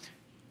like,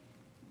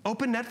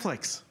 open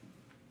Netflix.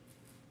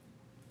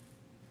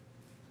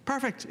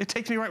 Perfect. It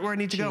takes me right where I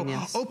need to go.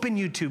 Open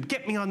YouTube.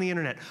 Get me on the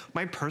internet.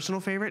 My personal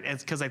favorite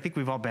is because I think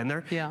we've all been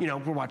there. You know,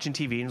 we're watching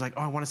TV and you're like,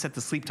 oh, I want to set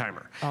the sleep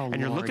timer. And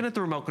you're looking at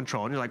the remote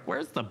control and you're like,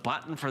 where's the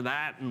button for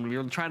that? And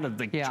you're trying to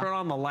like turn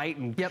on the light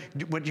and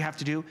what you have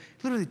to do.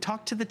 Literally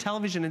talk to the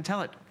television and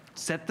tell it,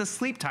 set the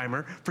sleep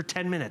timer for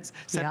 10 minutes.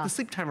 Set the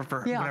sleep timer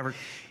for whatever.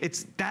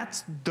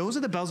 Those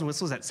are the bells and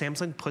whistles that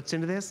Samsung puts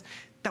into this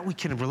that we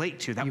can relate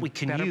to, that we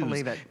can use.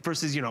 Believe it.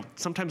 Versus, you know,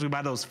 sometimes we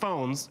buy those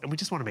phones and we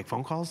just want to make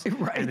phone calls.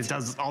 And it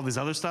does all this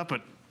other stuff,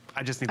 but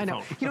I just need the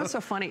phone. You know what's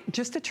so funny?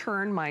 Just to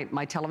turn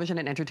my television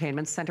and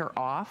entertainment center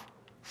off,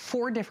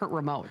 4 different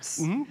remotes.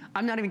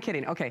 I'm not even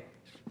kidding. Okay,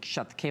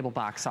 shut the cable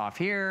box off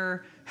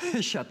here,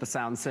 shut the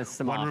sound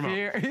system off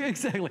here.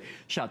 Exactly.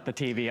 Shut the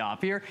TV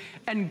off here.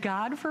 And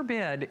God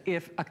forbid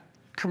if a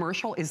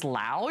commercial is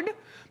loud,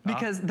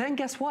 because then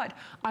guess what?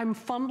 I'm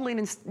fumbling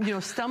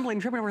and stumbling,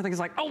 tripping over things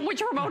like, oh,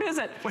 which remote is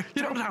it? Wait,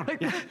 turn down.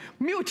 Like,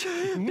 mute,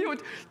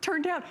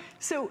 turn down.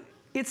 So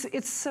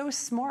it's so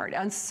smart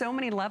on so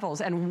many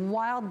levels and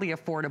wildly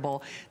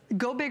affordable.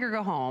 Go big or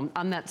go home.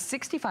 On that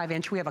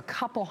 65-inch, we have a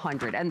couple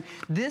hundred, and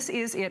this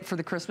is it for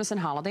the Christmas and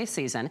holiday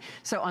season.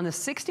 So on the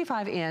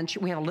 65-inch,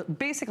 we have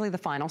basically the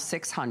final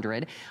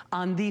 600.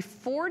 On the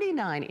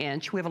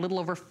 49-inch, we have a little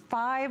over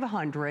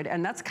 500,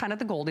 and that's kind of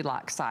the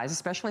Goldilocks size,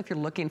 especially if you're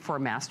looking for a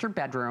master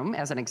bedroom,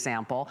 as an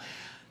example.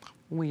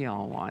 We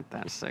all want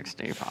that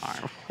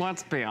 65.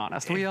 Let's be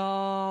honest. We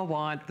all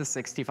want the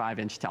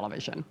 65-inch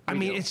television. I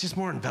mean, it's just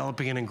more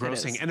enveloping and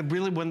engrossing. And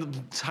really, one of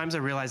the times I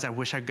realized I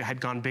wish I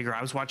had gone bigger,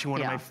 I was watching one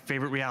of my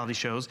favorite reality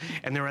shows,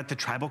 and they were at the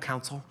tribal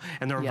council,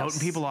 and they were voting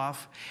people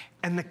off.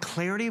 And the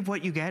clarity of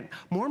what you get,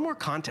 more and more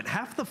content.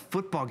 Half the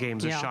football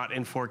games are shot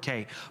in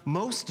 4K.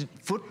 Most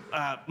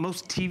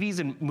TVs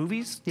and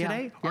movies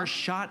today are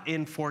shot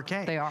in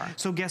 4K. They are.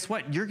 So guess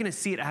what? You're gonna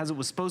see it as it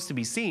was supposed to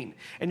be seen.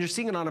 And you're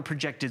seeing it on a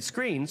projected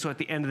screen, so at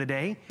the end of the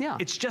day,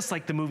 it's just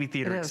like the movie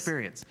theater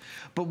experience.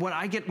 But what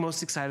I get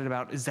most excited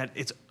about is that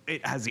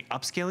it has the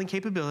upscaling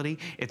capability.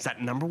 It's that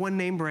 #1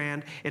 name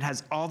brand. It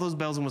has all those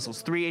bells and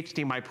whistles, 3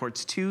 HDMI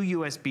ports, 2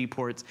 USB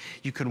ports.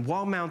 You can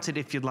wall mount it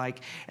if you'd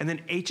like. And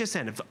then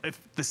HSN, if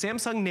the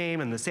Samsung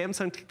name and the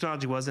Samsung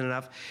technology wasn't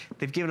enough,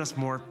 they've given us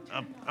more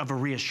of a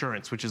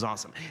reassurance, which is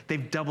awesome.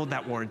 They've doubled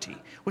that warranty,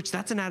 which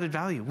that's an added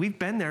value. We've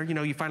been there, you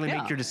know, you finally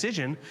make your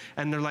decision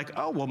and they're like,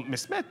 oh, well,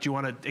 Ms. Smith, do you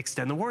want to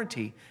extend the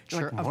warranty?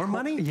 You're like, more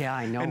money? Yeah,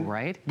 I know, and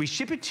right? We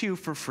ship it to you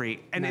for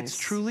free, and it's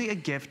truly a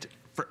gift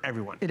for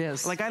everyone. It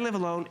is. Like, I live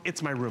alone,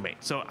 it's my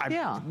roommate. So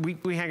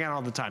we hang out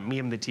all the time, me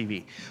and the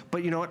TV.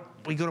 But you know what?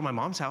 We go to my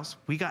mom's house.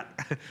 We got,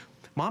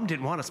 Mom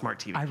didn't want a smart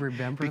TV. I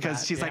remember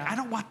because she's like, I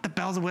don't want the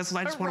bells and whistles,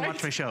 I just want to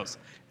watch my shows.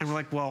 And we're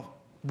like, well,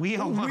 we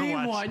all want to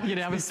watch. We want you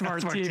to have a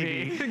smart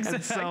TV. Exactly.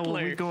 And so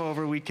when we go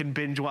over, we can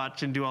binge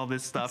watch and do all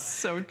this stuff.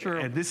 So true.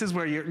 And this is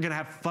where you're going to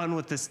have fun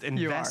with this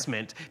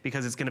investment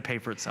because it's going to pay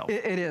for itself.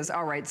 It is.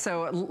 All right.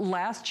 So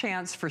last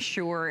chance for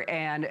sure.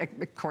 And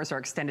of course, our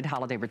extended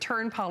holiday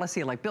return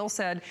policy, like Bill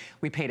said,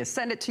 we pay to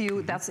send it to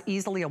you. That's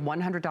easily a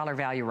 $100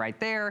 value right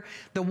there.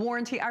 The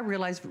warranty, I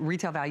realize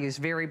retail values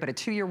vary, but a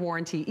 2-year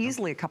warranty,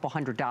 easily a couple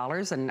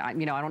 $100. And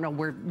you know, I don't know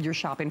where you're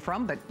shopping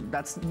from, but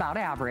that's about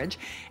average.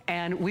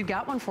 And we've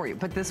got one for you.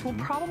 But this will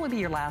probably be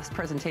your last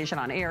presentation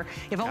on air,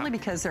 if only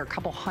because there are a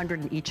couple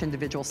hundred in each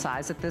individual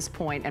size at this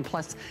point, and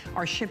plus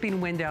our shipping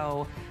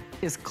window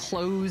is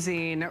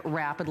closing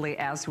rapidly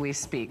as we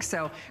speak.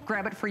 So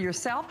grab it for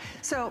yourself.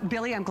 So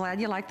Billy, I'm glad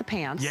you like the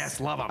pants. Yes,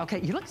 love them. Okay,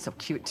 you look so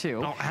cute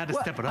too. Oh, I had to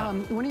step it up.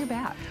 When are you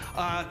back?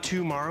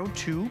 Tomorrow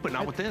too, but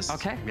not with this.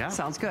 Okay,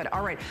 sounds good.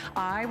 All right,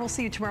 I will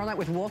see you tomorrow night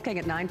with Wolfgang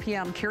at 9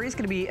 p.m. Carrie's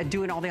gonna be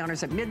doing all the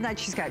honors at midnight.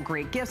 She's got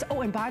great gifts.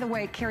 Oh, and by the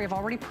way, Carrie, I've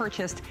already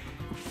purchased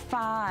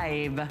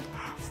five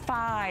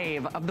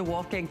of the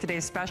Wolfgang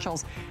Today's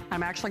specials.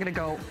 I'm actually gonna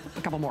go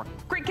a couple more.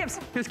 Great gifts.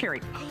 Here's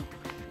Carrie.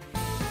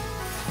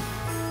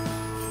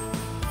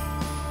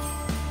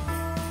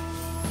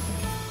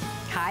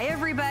 Hi,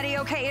 everybody.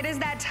 Okay, it is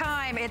that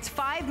time. It's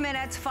 5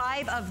 minutes,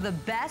 5 of the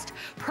best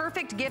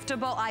perfect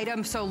giftable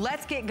items. So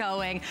let's get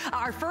going.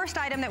 Our first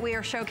item that we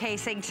are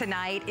showcasing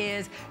tonight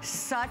is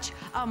such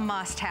a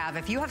must-have.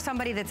 If you have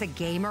somebody that's a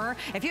gamer,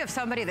 if you have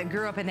somebody that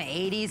grew up in the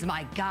 80s,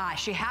 my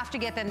gosh, you have to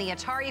get them the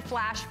Atari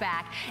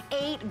Flashback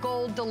 8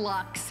 Gold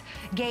Deluxe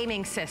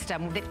gaming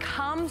system that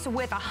comes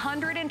with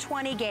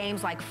 120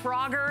 games like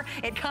Frogger.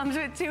 It comes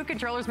with 2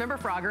 controllers. Remember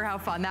Frogger, how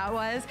fun that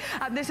was?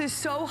 This is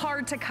so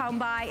hard to come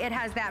by. It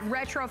has that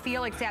retro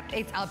feel, except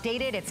it's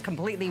updated. It's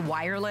completely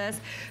wireless.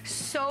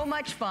 So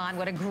much fun.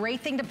 What a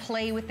great thing to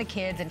play with the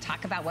kids and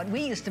talk about what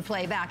we used to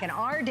play back in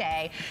our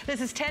day.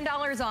 This is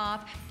 $10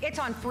 off. It's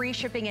on free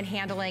shipping and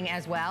handling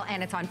as well,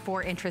 and it's on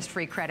 4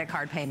 interest-free credit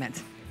card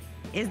payments.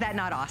 Is that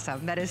not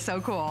awesome? That is so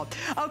cool.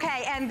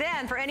 Okay, and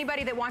then for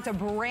anybody that wants a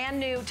brand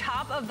new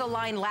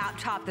top-of-the-line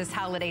laptop this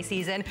holiday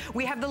season,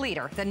 we have the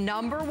leader. The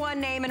 #1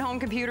 name in home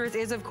computers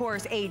is, of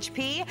course,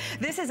 HP.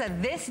 This is a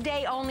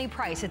this-day-only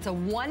price. It's a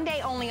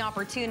one-day-only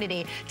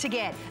opportunity to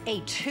get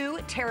a 2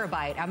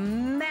 terabyte, a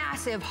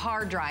massive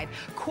hard drive,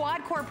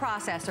 quad-core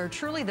processor,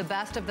 truly the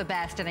best of the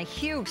best, and a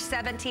huge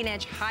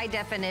 17-inch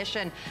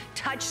high-definition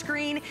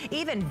touchscreen,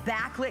 even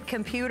backlit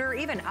computer,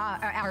 even,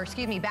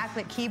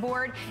 backlit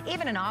keyboard,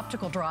 even an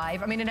optical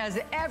drive. I mean, it has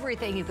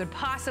everything you could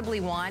possibly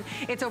want.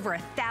 It's over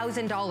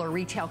 $1,000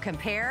 retail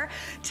compare.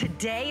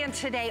 Today and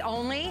today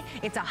only,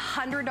 it's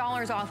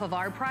 $100 off of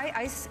our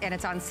price, and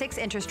it's on 6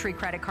 interest-free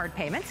credit card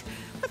payments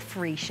with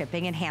free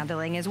shipping and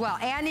handling as well.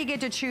 And you get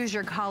to choose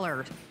your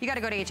color. You got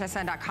to go to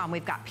hsn.com.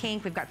 We've got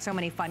pink. We've got so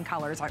many fun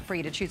colors for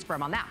you to choose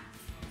from on that.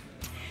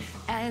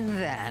 And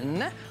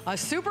then a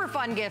super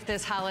fun gift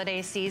this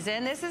holiday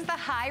season. This is the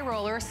High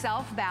Roller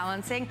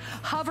Self-Balancing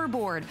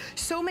Hoverboard.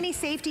 So many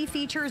safety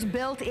features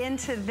built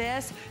into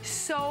this.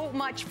 So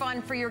much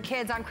fun for your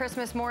kids on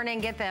Christmas morning.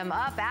 Get them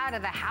up out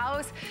of the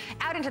house,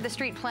 out into the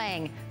street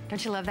playing.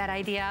 Don't you love that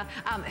idea?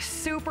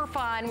 Super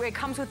fun. It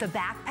comes with a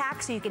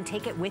backpack so you can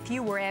take it with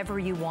you wherever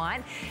you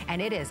want.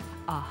 And it is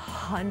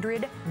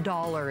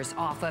 $100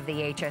 off of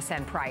the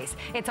HSN price.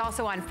 It's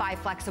also on 5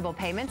 flexible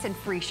payments and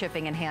free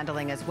shipping and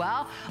handling as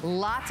well.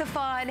 Lots of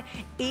fun,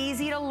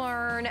 easy to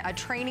learn, a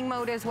training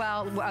mode as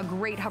well. A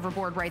great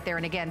hoverboard right there.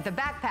 And again, the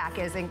backpack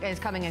is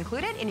coming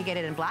included, and you get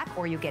it in black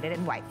or you get it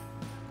in white.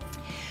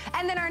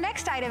 And then our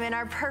next item in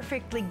our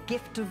perfectly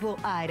giftable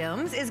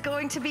items is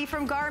going to be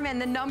from Garmin,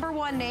 the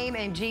 #1 name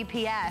in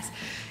GPS.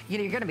 You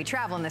know, you're going to be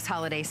traveling this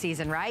holiday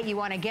season, right? You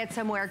want to get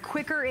somewhere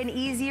quicker and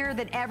easier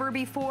than ever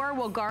before?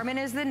 Well,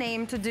 Garmin is the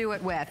name to do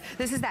it with.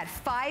 This is that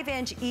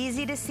 5-inch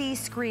easy-to-see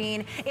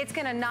screen. It's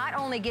going to not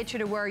only get you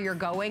to where you're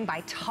going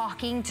by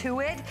talking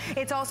to it,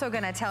 it's also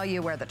going to tell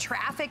you where the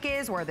traffic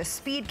is, where the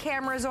speed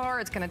cameras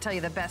are. It's going to tell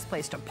you the best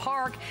place to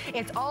park.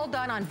 It's all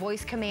done on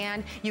voice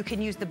command. You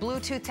can use the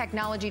Bluetooth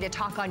technology to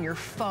talk on your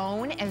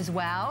phone as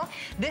well.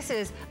 This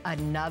is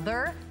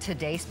another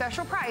Today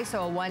special price,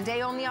 so a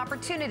one-day only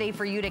opportunity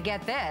for you to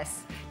get this.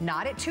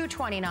 Not at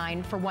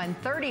 $229 for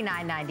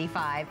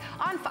 $139.95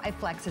 on 5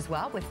 Flex as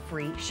well with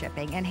free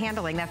shipping and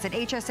handling. That's an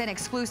HSN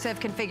exclusive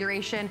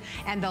configuration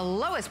and the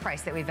lowest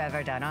price that we've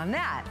ever done on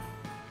that.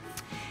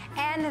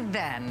 And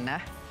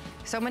then,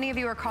 so many of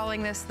you are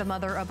calling this the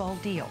mother of all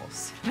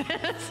deals.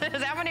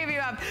 How many of you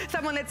have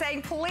someone that's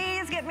saying,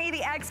 please get me the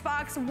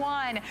Xbox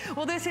One?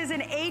 Well, this is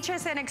an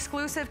HSN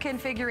exclusive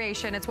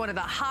configuration. It's one of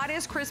the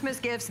hottest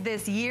Christmas gifts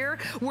this year.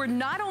 We're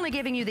not only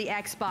giving you the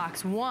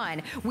Xbox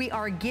One, we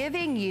are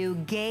giving you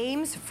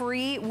games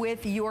free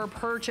with your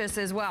purchase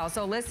as well.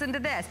 So listen to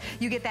this.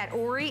 You get that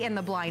Ori and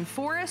the Blind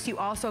Forest. You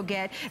also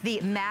get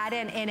the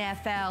Madden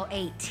NFL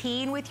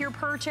 18 with your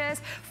purchase.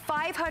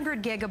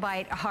 500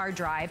 gigabyte hard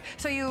drive.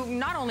 So you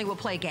not only will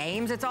play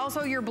games, it's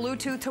also your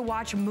Bluetooth to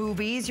watch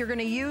movies. You're going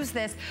to use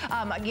this,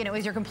 you know,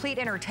 as your complete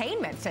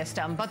entertainment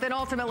system. But then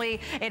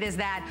ultimately, it is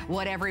that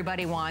what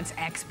everybody wants,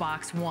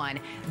 Xbox One.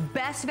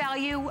 Best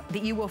value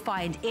that you will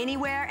find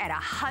anywhere at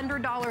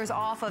 $100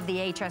 off of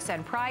the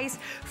HSN price.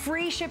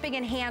 Free shipping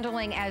and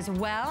handling as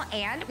well.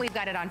 And we've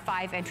got it on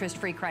 5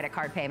 interest-free credit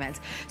card payments.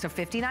 So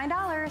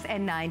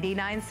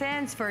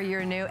 $59.99 for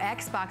your new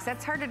Xbox.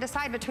 That's hard to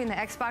decide between the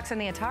Xbox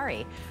and the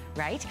Atari,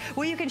 right?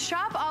 Well, you can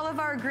shop all of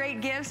our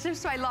great gifts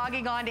just by logging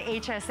on to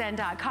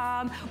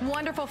hsn.com.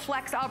 Wonderful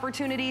flex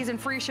opportunities and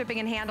free shipping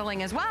and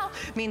handling as well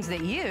means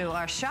that you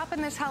are shopping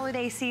this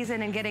holiday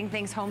season and getting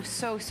things home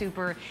so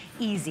super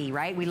easy,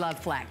 right? We love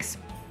flex.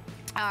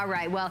 All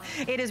right, well,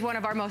 it is one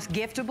of our most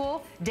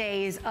giftable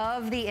days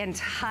of the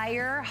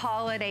entire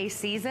holiday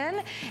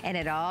season, and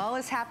it all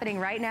is happening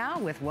right now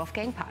with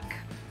Wolfgang Puck.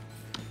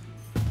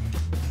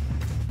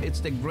 It's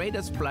the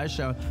greatest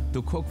pleasure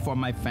to cook for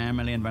my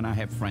family and when I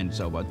have friends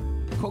over.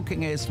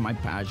 Cooking is my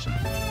passion.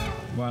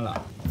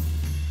 Voila.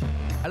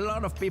 A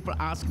lot of people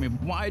ask me,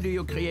 why do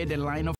you create a line of